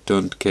that you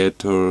don't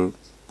get or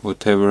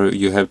whatever,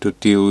 you have to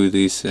deal with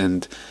this,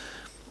 and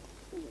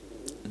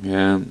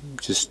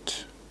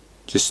just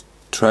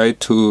try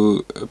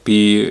to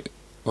be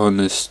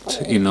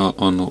honest in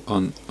every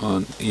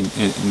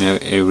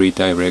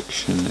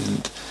direction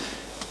and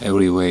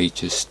every way.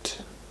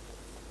 Just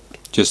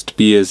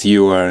be as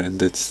you are, and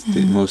that's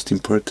the most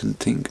important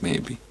thing,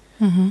 maybe.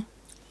 Mm-hmm.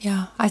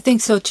 Yeah, I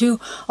think so too.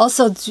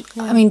 Also,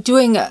 I mean,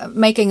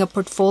 making a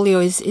portfolio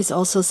is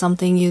also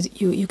something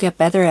you get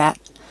better at.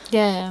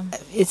 Yeah.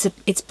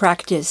 It's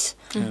practice,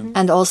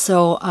 and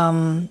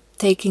also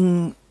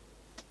taking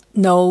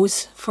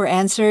no's for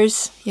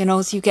answers.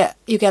 So you get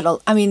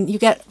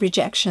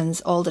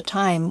rejections all the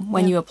time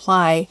when you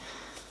apply.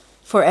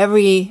 For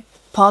every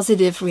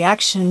positive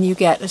reaction, you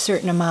get a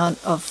certain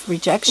amount of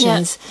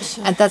rejections,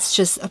 sure. And that's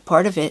just a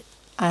part of it.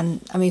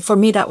 And I mean, for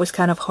me, that was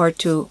kind of hard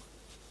to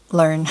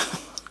learn.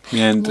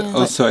 Yeah, and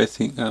also I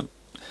think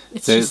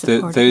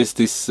there is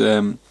this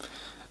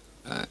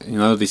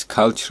this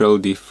cultural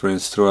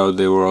difference throughout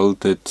the world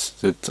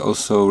that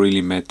also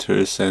really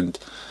matters, and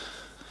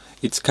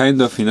it's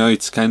kind of,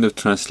 it's kind of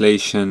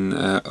translation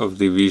of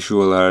the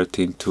visual art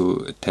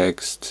into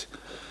text,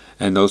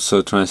 and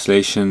also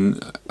translation,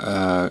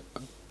 I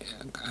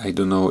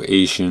don't know,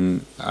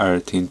 Asian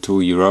art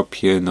into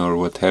European or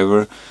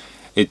whatever.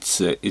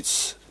 It's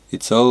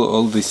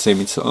all the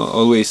same. It's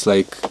always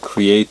like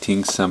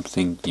creating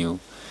something new,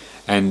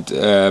 and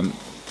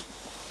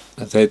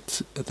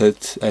that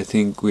I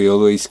think we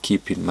always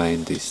keep in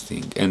mind this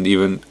thing. And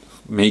even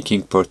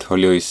making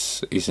portfolio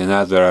is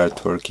another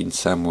artwork in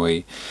some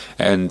way,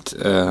 and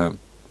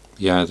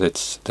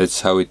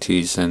that's how it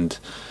is. And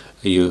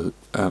you,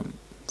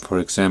 for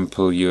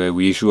example, you're a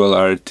visual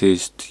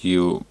artist.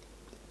 You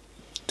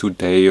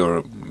today,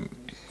 or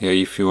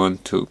if you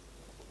want to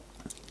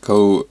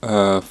go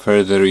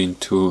further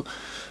into,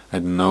 I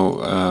don't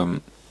know,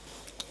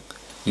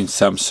 in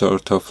some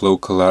sort of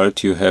local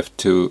art, you have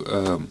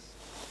to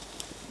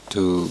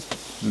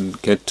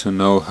get to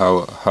know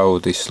how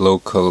this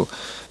local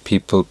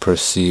people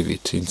perceive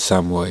it in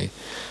some way.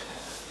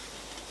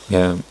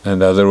 Yeah,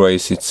 and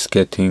otherwise it's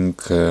getting,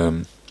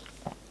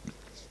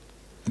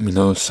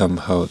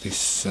 somehow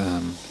this.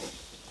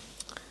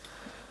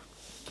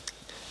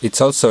 It's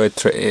also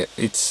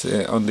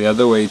on the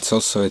other way. It's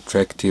also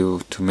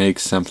attractive to make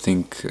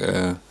something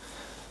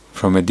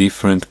from a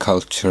different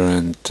culture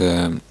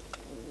and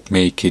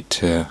make it.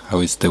 How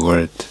is the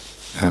word?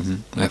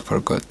 I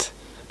forgot.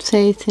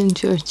 Say it in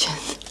Georgian.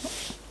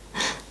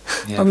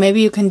 Or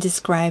maybe you can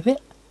describe it.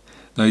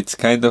 No, it's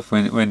kind of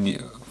when you,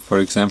 for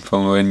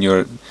example, when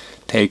you're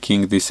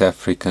taking this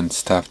African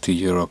stuff to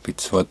Europe,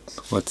 it's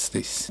what's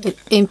this?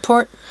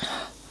 Import?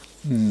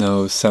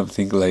 No,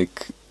 something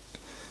like,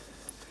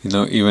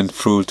 even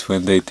fruit,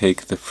 when they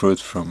take the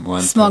fruit from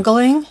one...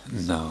 Smuggling?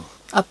 No.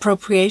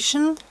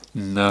 Appropriation?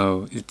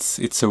 No,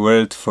 it's a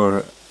word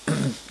for...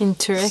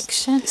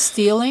 Interaction?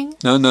 Stealing?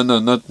 No, not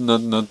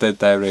that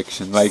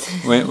direction. Like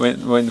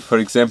when for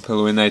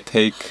example, when I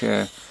take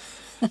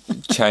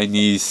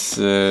Chinese,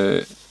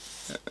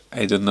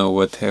 I don't know,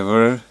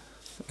 whatever,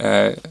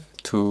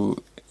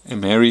 to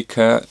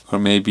America, or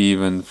maybe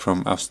even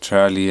from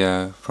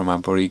Australia, from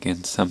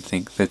Aborigine,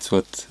 something.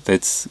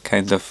 That's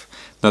kind of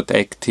not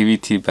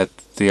activity, but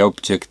the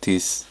object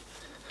is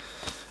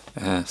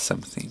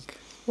something.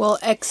 Well,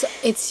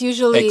 it's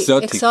usually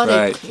exotic.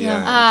 Right?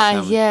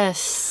 Yeah.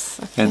 Yes.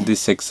 Okay. And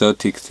this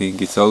exotic thing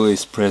is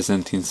always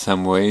present in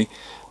some way,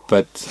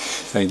 but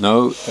I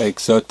know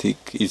exotic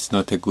is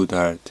not a good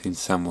art in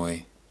some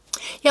way.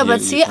 Yeah,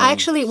 but see,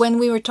 actually, when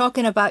we were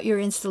talking about your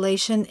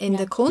installation in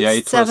the Kunst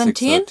it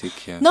 17, was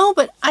exotic, yeah. No,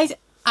 but I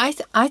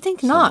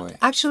think not. way.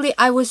 Actually,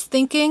 I was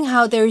thinking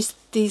how there's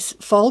these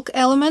folk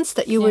elements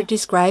that you were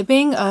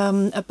describing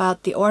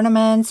about the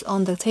ornaments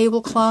on the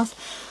tablecloth,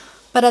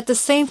 but at the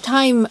same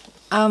time,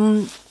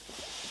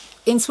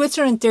 in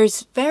Switzerland,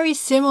 there's very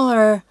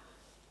similar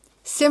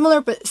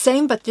but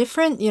same but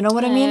different. You know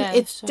what I mean?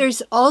 Sure.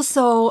 There's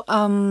also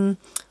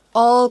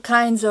all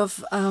kinds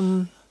of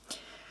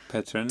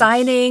Patterns.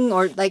 dining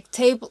or like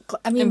table.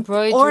 I mean,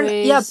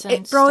 embroideries.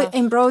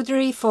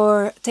 Embroidery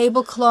for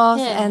tablecloth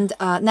and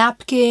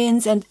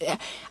napkins, and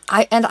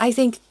I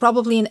think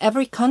probably in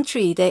every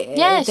country they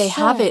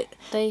have it.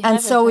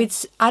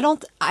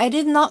 I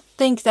did not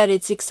think that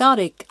it's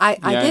exotic.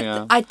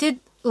 I did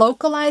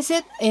localize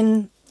it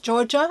in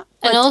Georgia,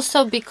 and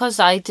also because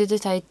I did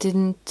it, I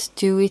didn't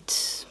do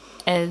it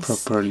as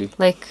properly.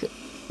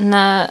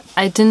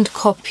 I didn't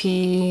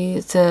copy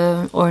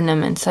the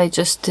ornaments. I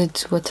just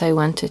did what I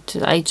wanted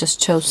to. I just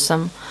chose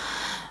some.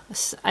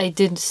 I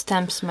did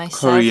stamps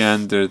myself.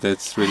 Coriander,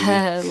 that's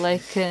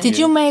really... Did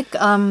you make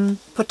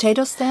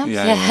potato stamps?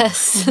 Yeah,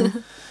 yes.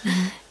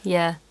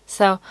 Yeah.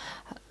 So,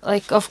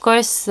 of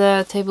course,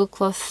 the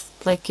tablecloth,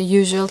 like a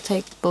usual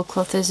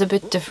tablecloth, is a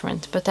bit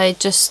different. But I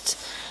just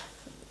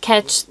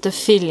catch the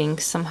feeling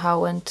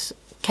somehow and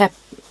kept,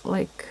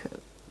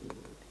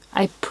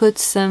 I put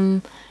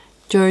some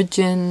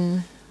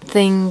Georgian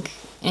thing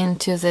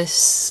into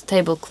this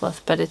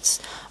tablecloth, but it's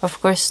of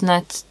course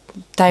not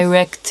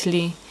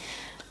directly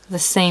the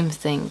same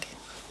thing.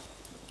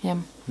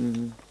 Yeah.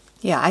 Mm-hmm.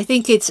 Yeah, I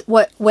think it's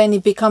when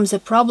it becomes a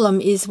problem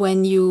is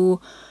when you're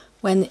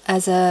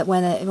as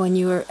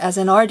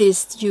an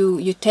artist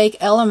you take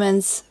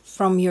elements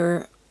from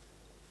your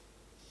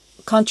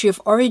country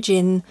of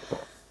origin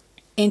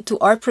into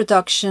art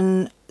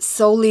production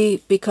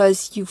solely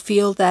because you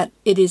feel that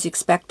it is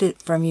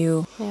expected from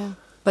you. Yeah.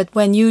 But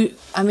why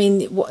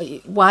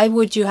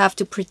would you have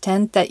to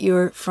pretend that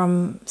you're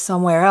from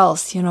somewhere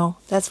else?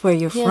 That's where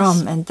you're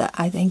from, and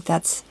I think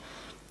that's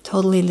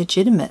totally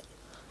legitimate.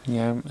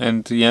 Yeah,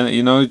 and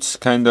it's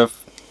kind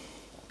of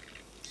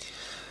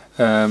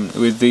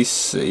with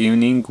this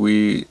evening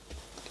we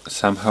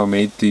somehow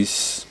made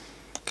this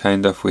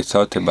kind of, we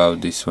thought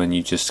about this when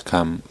you just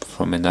come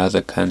from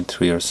another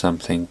country or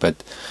something,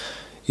 but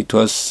it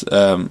was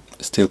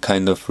still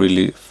kind of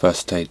really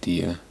first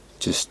idea,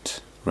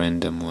 just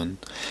random one.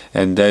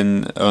 And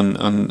then on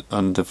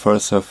the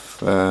 1st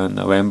of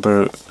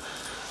November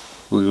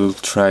we will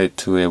try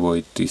to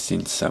avoid this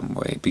in some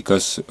way,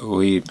 because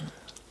we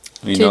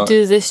do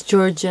this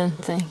Georgian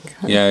thing.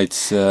 Yeah,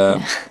 it's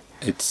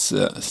it's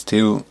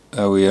still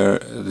we are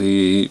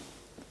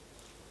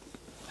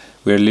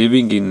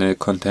living in a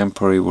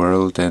contemporary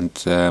world,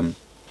 and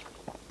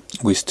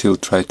we still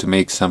try to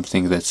make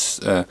something that's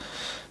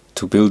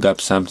to build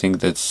up something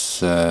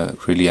that's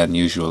really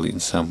unusual in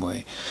some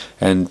way,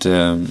 and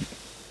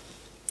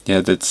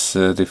that's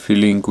the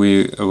feeling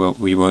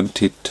we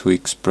wanted to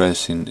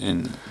express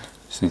in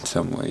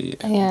some way.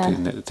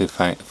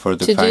 For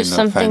the to final, do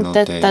something final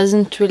that day.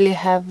 doesn't really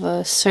have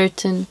a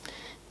certain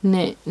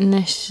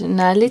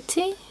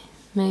nationality,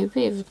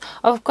 maybe.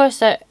 Of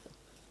course,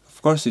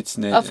 Of course, it's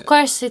of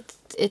course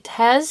it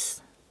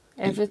has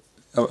every.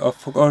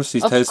 Of course,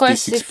 it Of has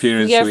course, this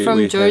experience. if we are from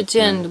we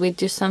Georgia have, and we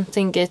do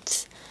something,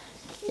 it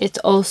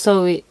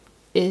also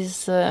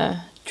is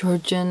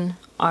Georgian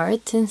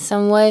art in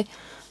some way,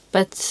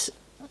 but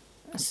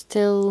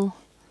still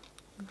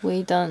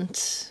we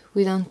don't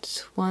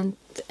want,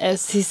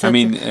 as he said. I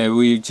mean,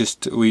 we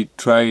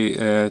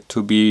try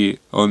to be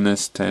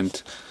honest,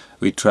 and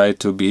we try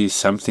to be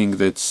something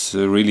that's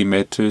really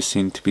matters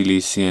in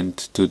Tbilisi, and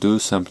to do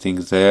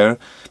something there,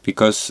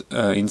 because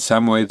in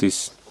some way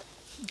this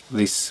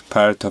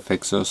part of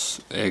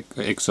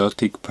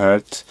exotic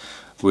part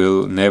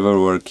will never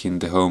work in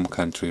the home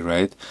country,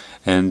 right?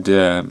 And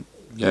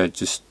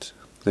just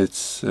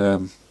that's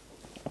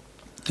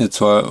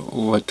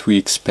what we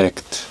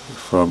expect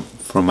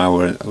from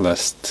our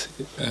last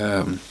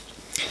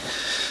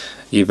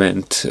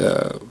event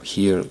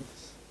here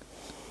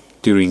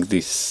during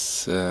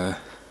this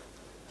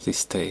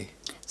day.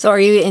 So are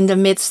you in the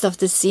midst of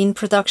the scene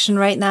production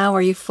right now?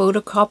 Are you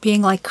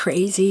photocopying like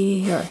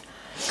crazy? Or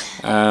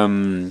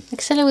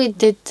Actually, we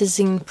did the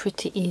zine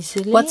pretty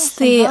easily. what's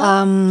the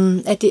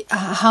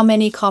how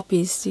many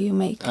copies do you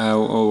make?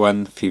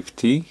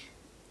 150.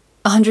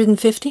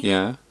 150?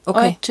 Yeah.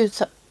 Okay.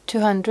 Or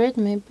 200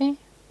 maybe.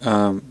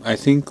 I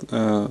think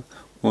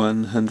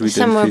 150.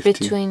 Somewhere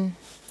between.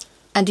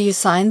 And do you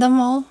sign them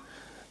all?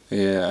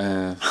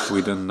 Yeah,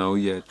 we don't know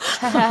yet.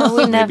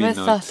 We never not.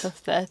 thought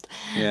of that.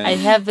 Yeah. I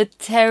have a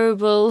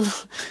terrible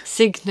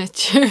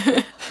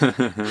signature.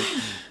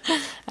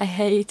 I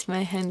hate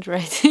my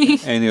handwriting.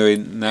 Anyway,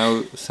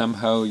 now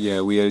somehow,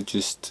 we are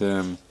just.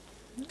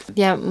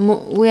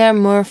 We are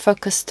more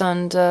focused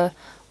on the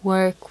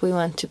work we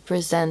want to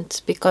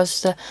present,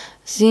 because the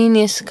zine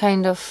is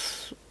kind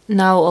of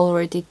now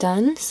already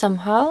done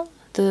somehow.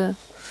 The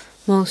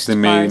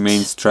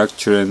main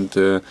structure,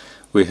 and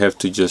we have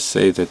to just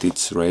say that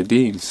it's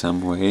ready in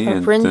some way, for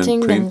and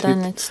printing, then print and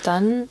then it. it's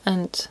done,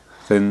 and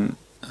Then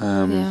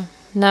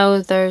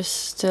now there's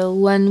still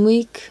 1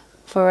 week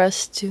for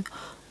us to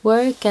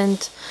work,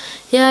 and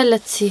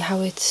let's see how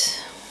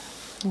it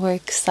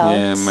works out.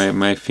 Yeah,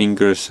 my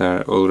fingers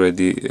are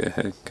already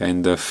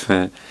kind of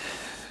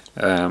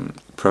having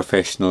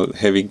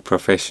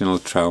professional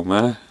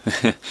trauma.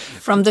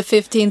 From the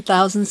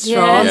 15,000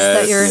 straws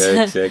that you're...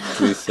 Yeah,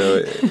 exactly.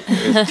 So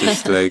it's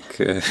just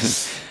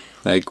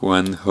like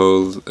one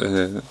hole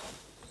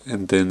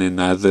and then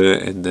another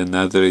and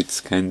another. It's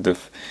kind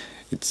of,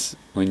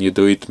 when you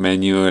do it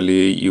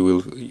manually,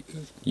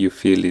 you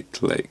feel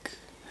it like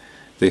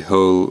the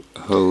whole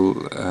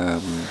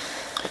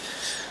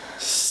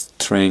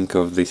strength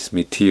of this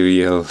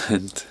material,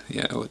 and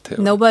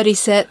whatever. Nobody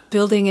said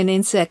building an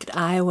insect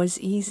eye was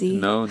easy.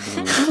 No.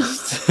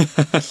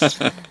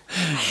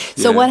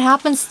 So what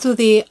happens to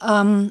the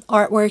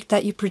artwork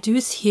that you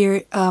produce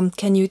here?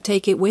 Can you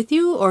take it with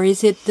you, or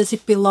does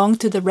it belong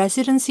to the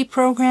residency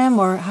program,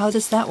 or how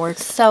does that work?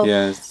 So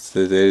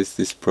so there is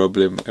this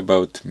problem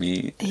about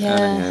me.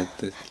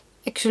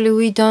 Actually,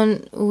 we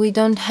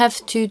didn't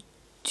have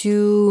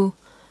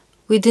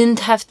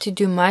to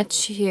do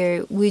much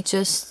here.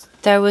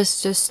 There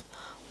was just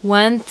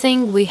one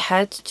thing we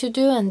had to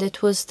do, and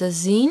it was the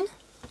zine.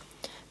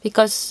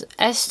 Because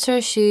Esther,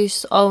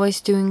 she's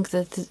always doing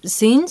the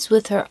zines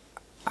with her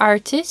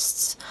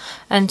artists,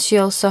 and she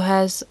also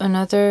has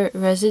another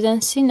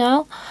residency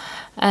now,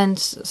 and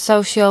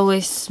so she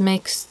always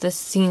makes the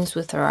zines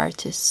with her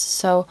artists.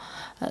 So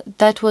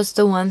that was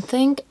the one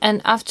thing.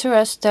 And after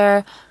us,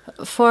 there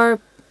are 4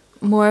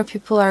 more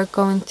people are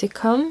going to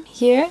come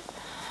here.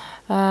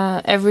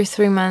 Every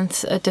 3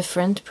 months, a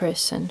different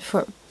person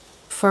for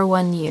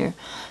 1 year.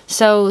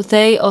 So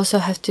they also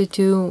have to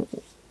do,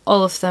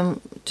 all of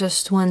them,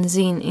 just one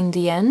zine in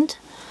the end.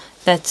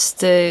 That's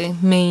the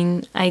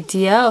main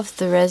idea of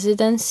the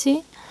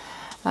residency.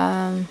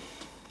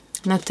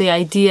 Not the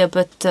idea,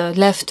 but the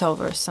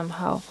leftover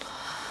somehow.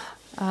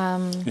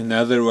 And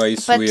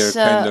otherwise, we are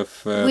kind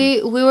of.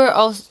 We were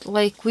also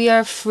we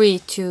are free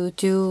to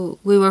do.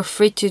 We were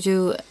free to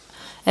do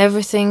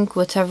everything,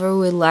 whatever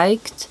we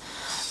liked,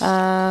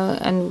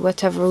 and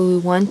whatever we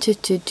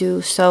wanted to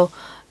do. So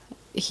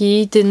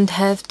he didn't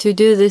have to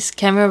do this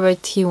camera,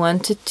 but he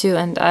wanted to,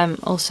 and I'm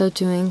also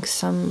doing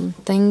some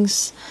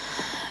things,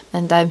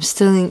 and I'm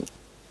still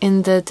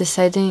in the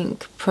deciding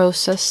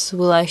process,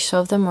 will I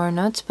show them or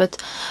not, but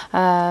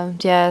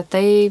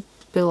they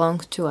belong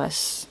to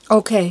us.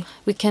 Okay.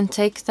 We can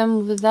take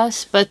them with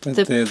us, but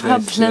the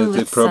problem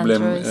with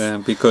Sandro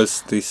is...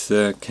 because this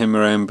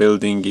camera I'm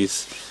building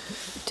is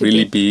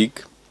really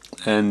big,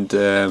 and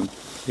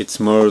it's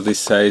more the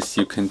size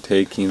you can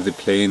take in the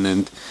plane,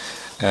 and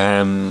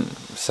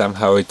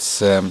somehow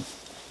it's a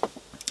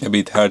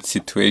bit hard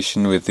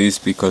situation with this,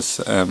 because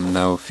I'm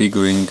now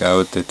figuring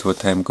out that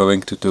what I'm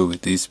going to do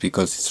with this,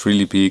 because it's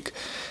really big,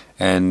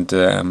 and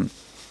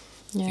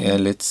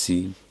let's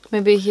see.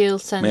 Maybe he'll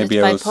send it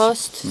by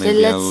post. So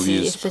let's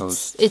see if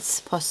it's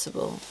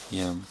possible.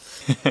 Yeah.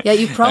 Yeah,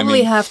 you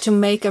probably have to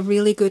make a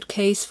really good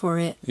case for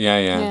it.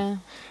 Yeah.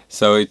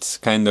 So it's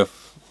kind of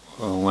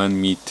 1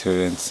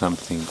 meter and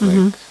something,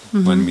 like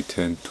 1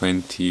 meter and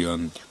 20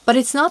 on. But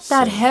it's not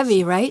that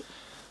heavy, right?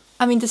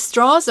 I mean, the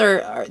straws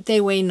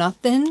they weigh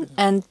nothing,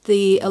 and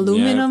the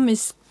aluminum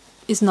is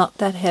not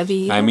that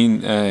heavy either. I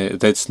mean,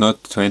 that's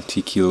not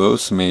 20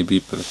 kilos maybe,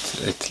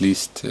 but at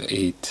least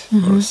 8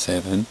 or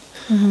 7.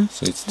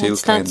 So it's still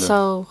kind of... It's not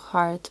so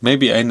hard.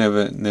 Maybe I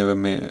never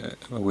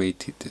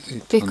weighted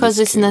it. Because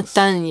it's not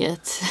done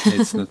yet.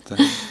 It's not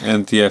done.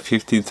 And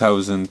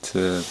 15,000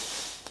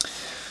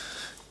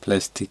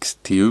 plastic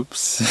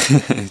tubes.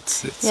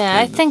 it's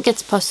I think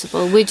it's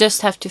possible. We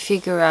just have to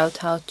figure out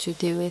how to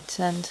do it,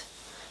 and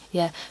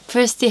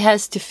first he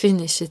has to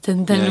finish it,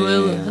 and then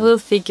we'll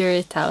figure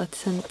it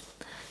out, and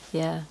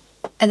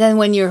And then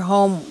when you're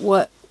home,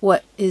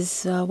 what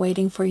is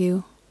waiting for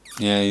you?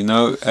 Yeah,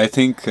 I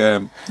think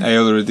I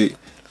already,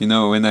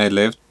 when I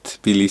left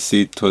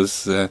Tbilisi, it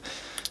was,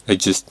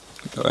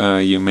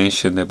 you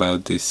mentioned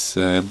about these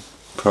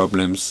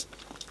problems.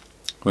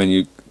 When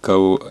you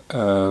go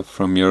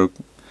from your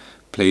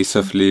place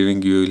of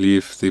living, you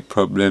leave the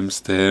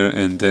problems there,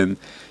 and then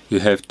you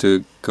have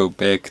to go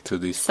back to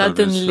these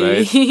problems,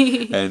 right?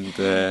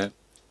 And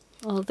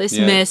all this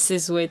mess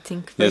is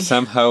waiting for you.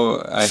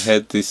 Somehow I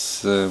had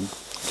this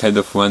kind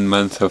of 1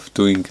 month of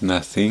doing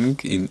nothing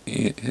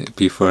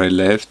before I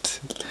left,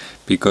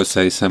 because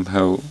I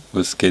somehow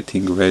was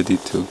getting ready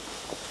to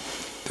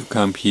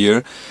come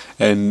here,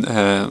 and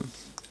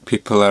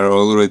people are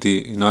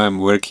already, I'm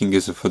working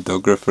as a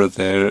photographer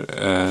there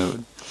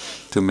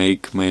to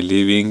make my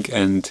living,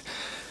 and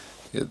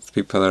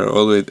people are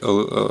always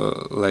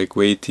like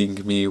waiting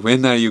me.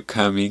 When are you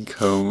coming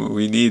home?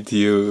 We need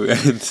you.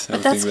 And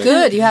but that's like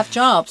good. You have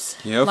jobs.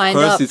 Yeah, of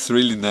course, it's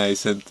really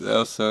nice, and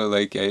also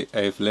like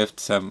I've left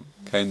some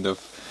kind of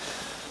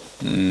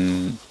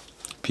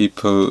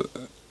people.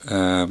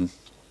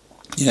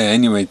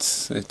 Anyway,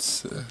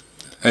 it's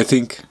I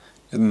think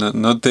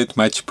not that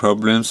much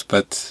problems,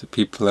 but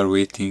people are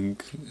waiting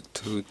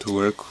to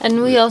work.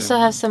 And we also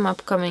have some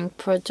upcoming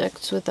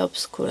projects with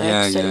Obscura,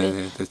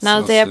 actually. Now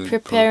they are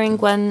preparing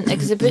one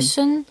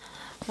exhibition,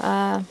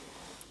 and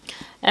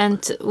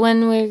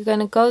when we're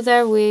gonna go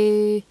there,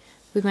 we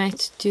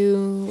might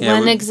do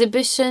one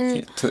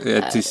exhibition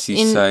at the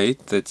seaside.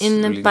 That's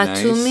in really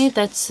Batumi. Nice.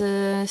 That's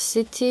a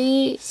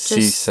city just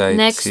seaside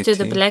next city.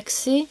 to the Black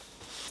Sea,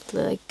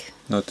 like.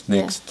 Not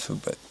next to,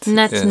 but...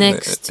 Not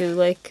next to,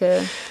 like...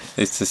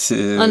 it's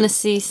on a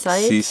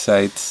seaside.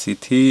 Seaside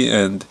city,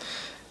 and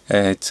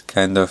it's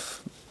kind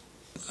of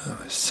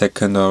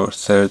second or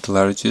third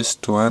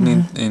largest one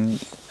in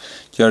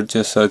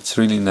Georgia, so it's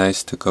really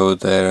nice to go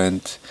there,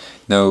 and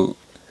now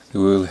we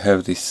will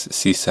have this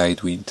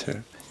seaside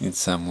winter in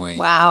some way.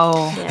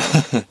 Wow.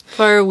 Yeah.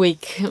 For a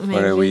week, maybe.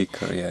 For a week,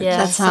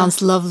 that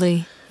sounds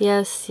lovely.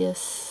 Yes.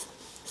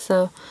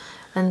 So...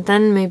 And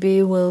then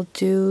maybe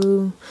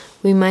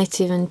we might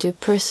even do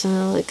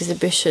personal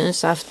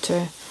exhibitions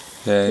after.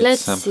 Yeah,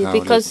 let's see,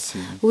 because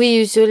we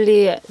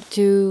usually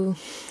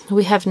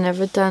we have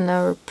never done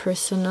our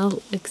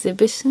personal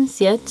exhibitions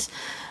yet.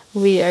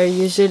 We are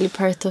usually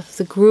part of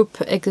the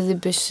group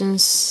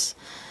exhibitions.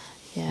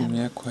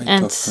 Yeah, quite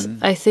and often.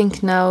 I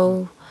think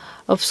now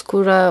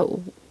Obscura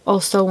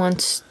also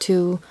wants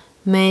to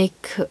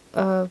make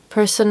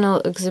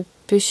personal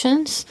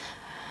exhibitions.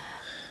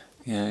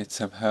 Yeah, it's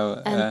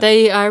somehow... And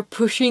they are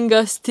pushing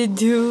us to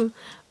do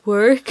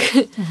work.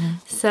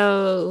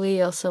 So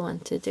we also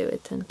want to do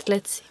it, and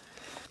let's see.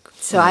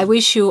 So I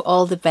wish you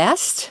all the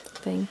best.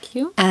 Thank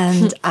you.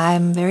 And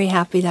I'm very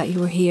happy that you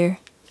were here,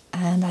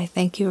 and I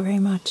thank you very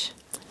much.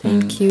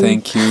 Thank you.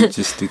 Thank you.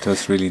 It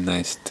was really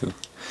nice to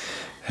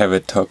have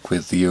a talk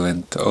with you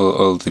and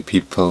all the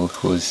people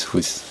who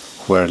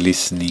are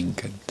listening,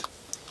 and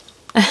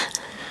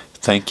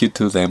thank you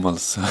to them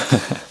also.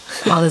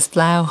 Alles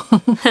Blau.